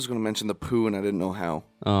I was going to mention the poo and I didn't know how.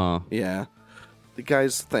 Oh. Yeah.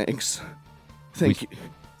 Guys, thanks.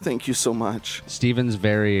 Thank you so much. Steven's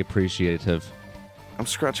very appreciative. I'm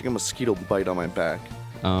scratching a mosquito bite on my back.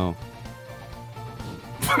 Oh.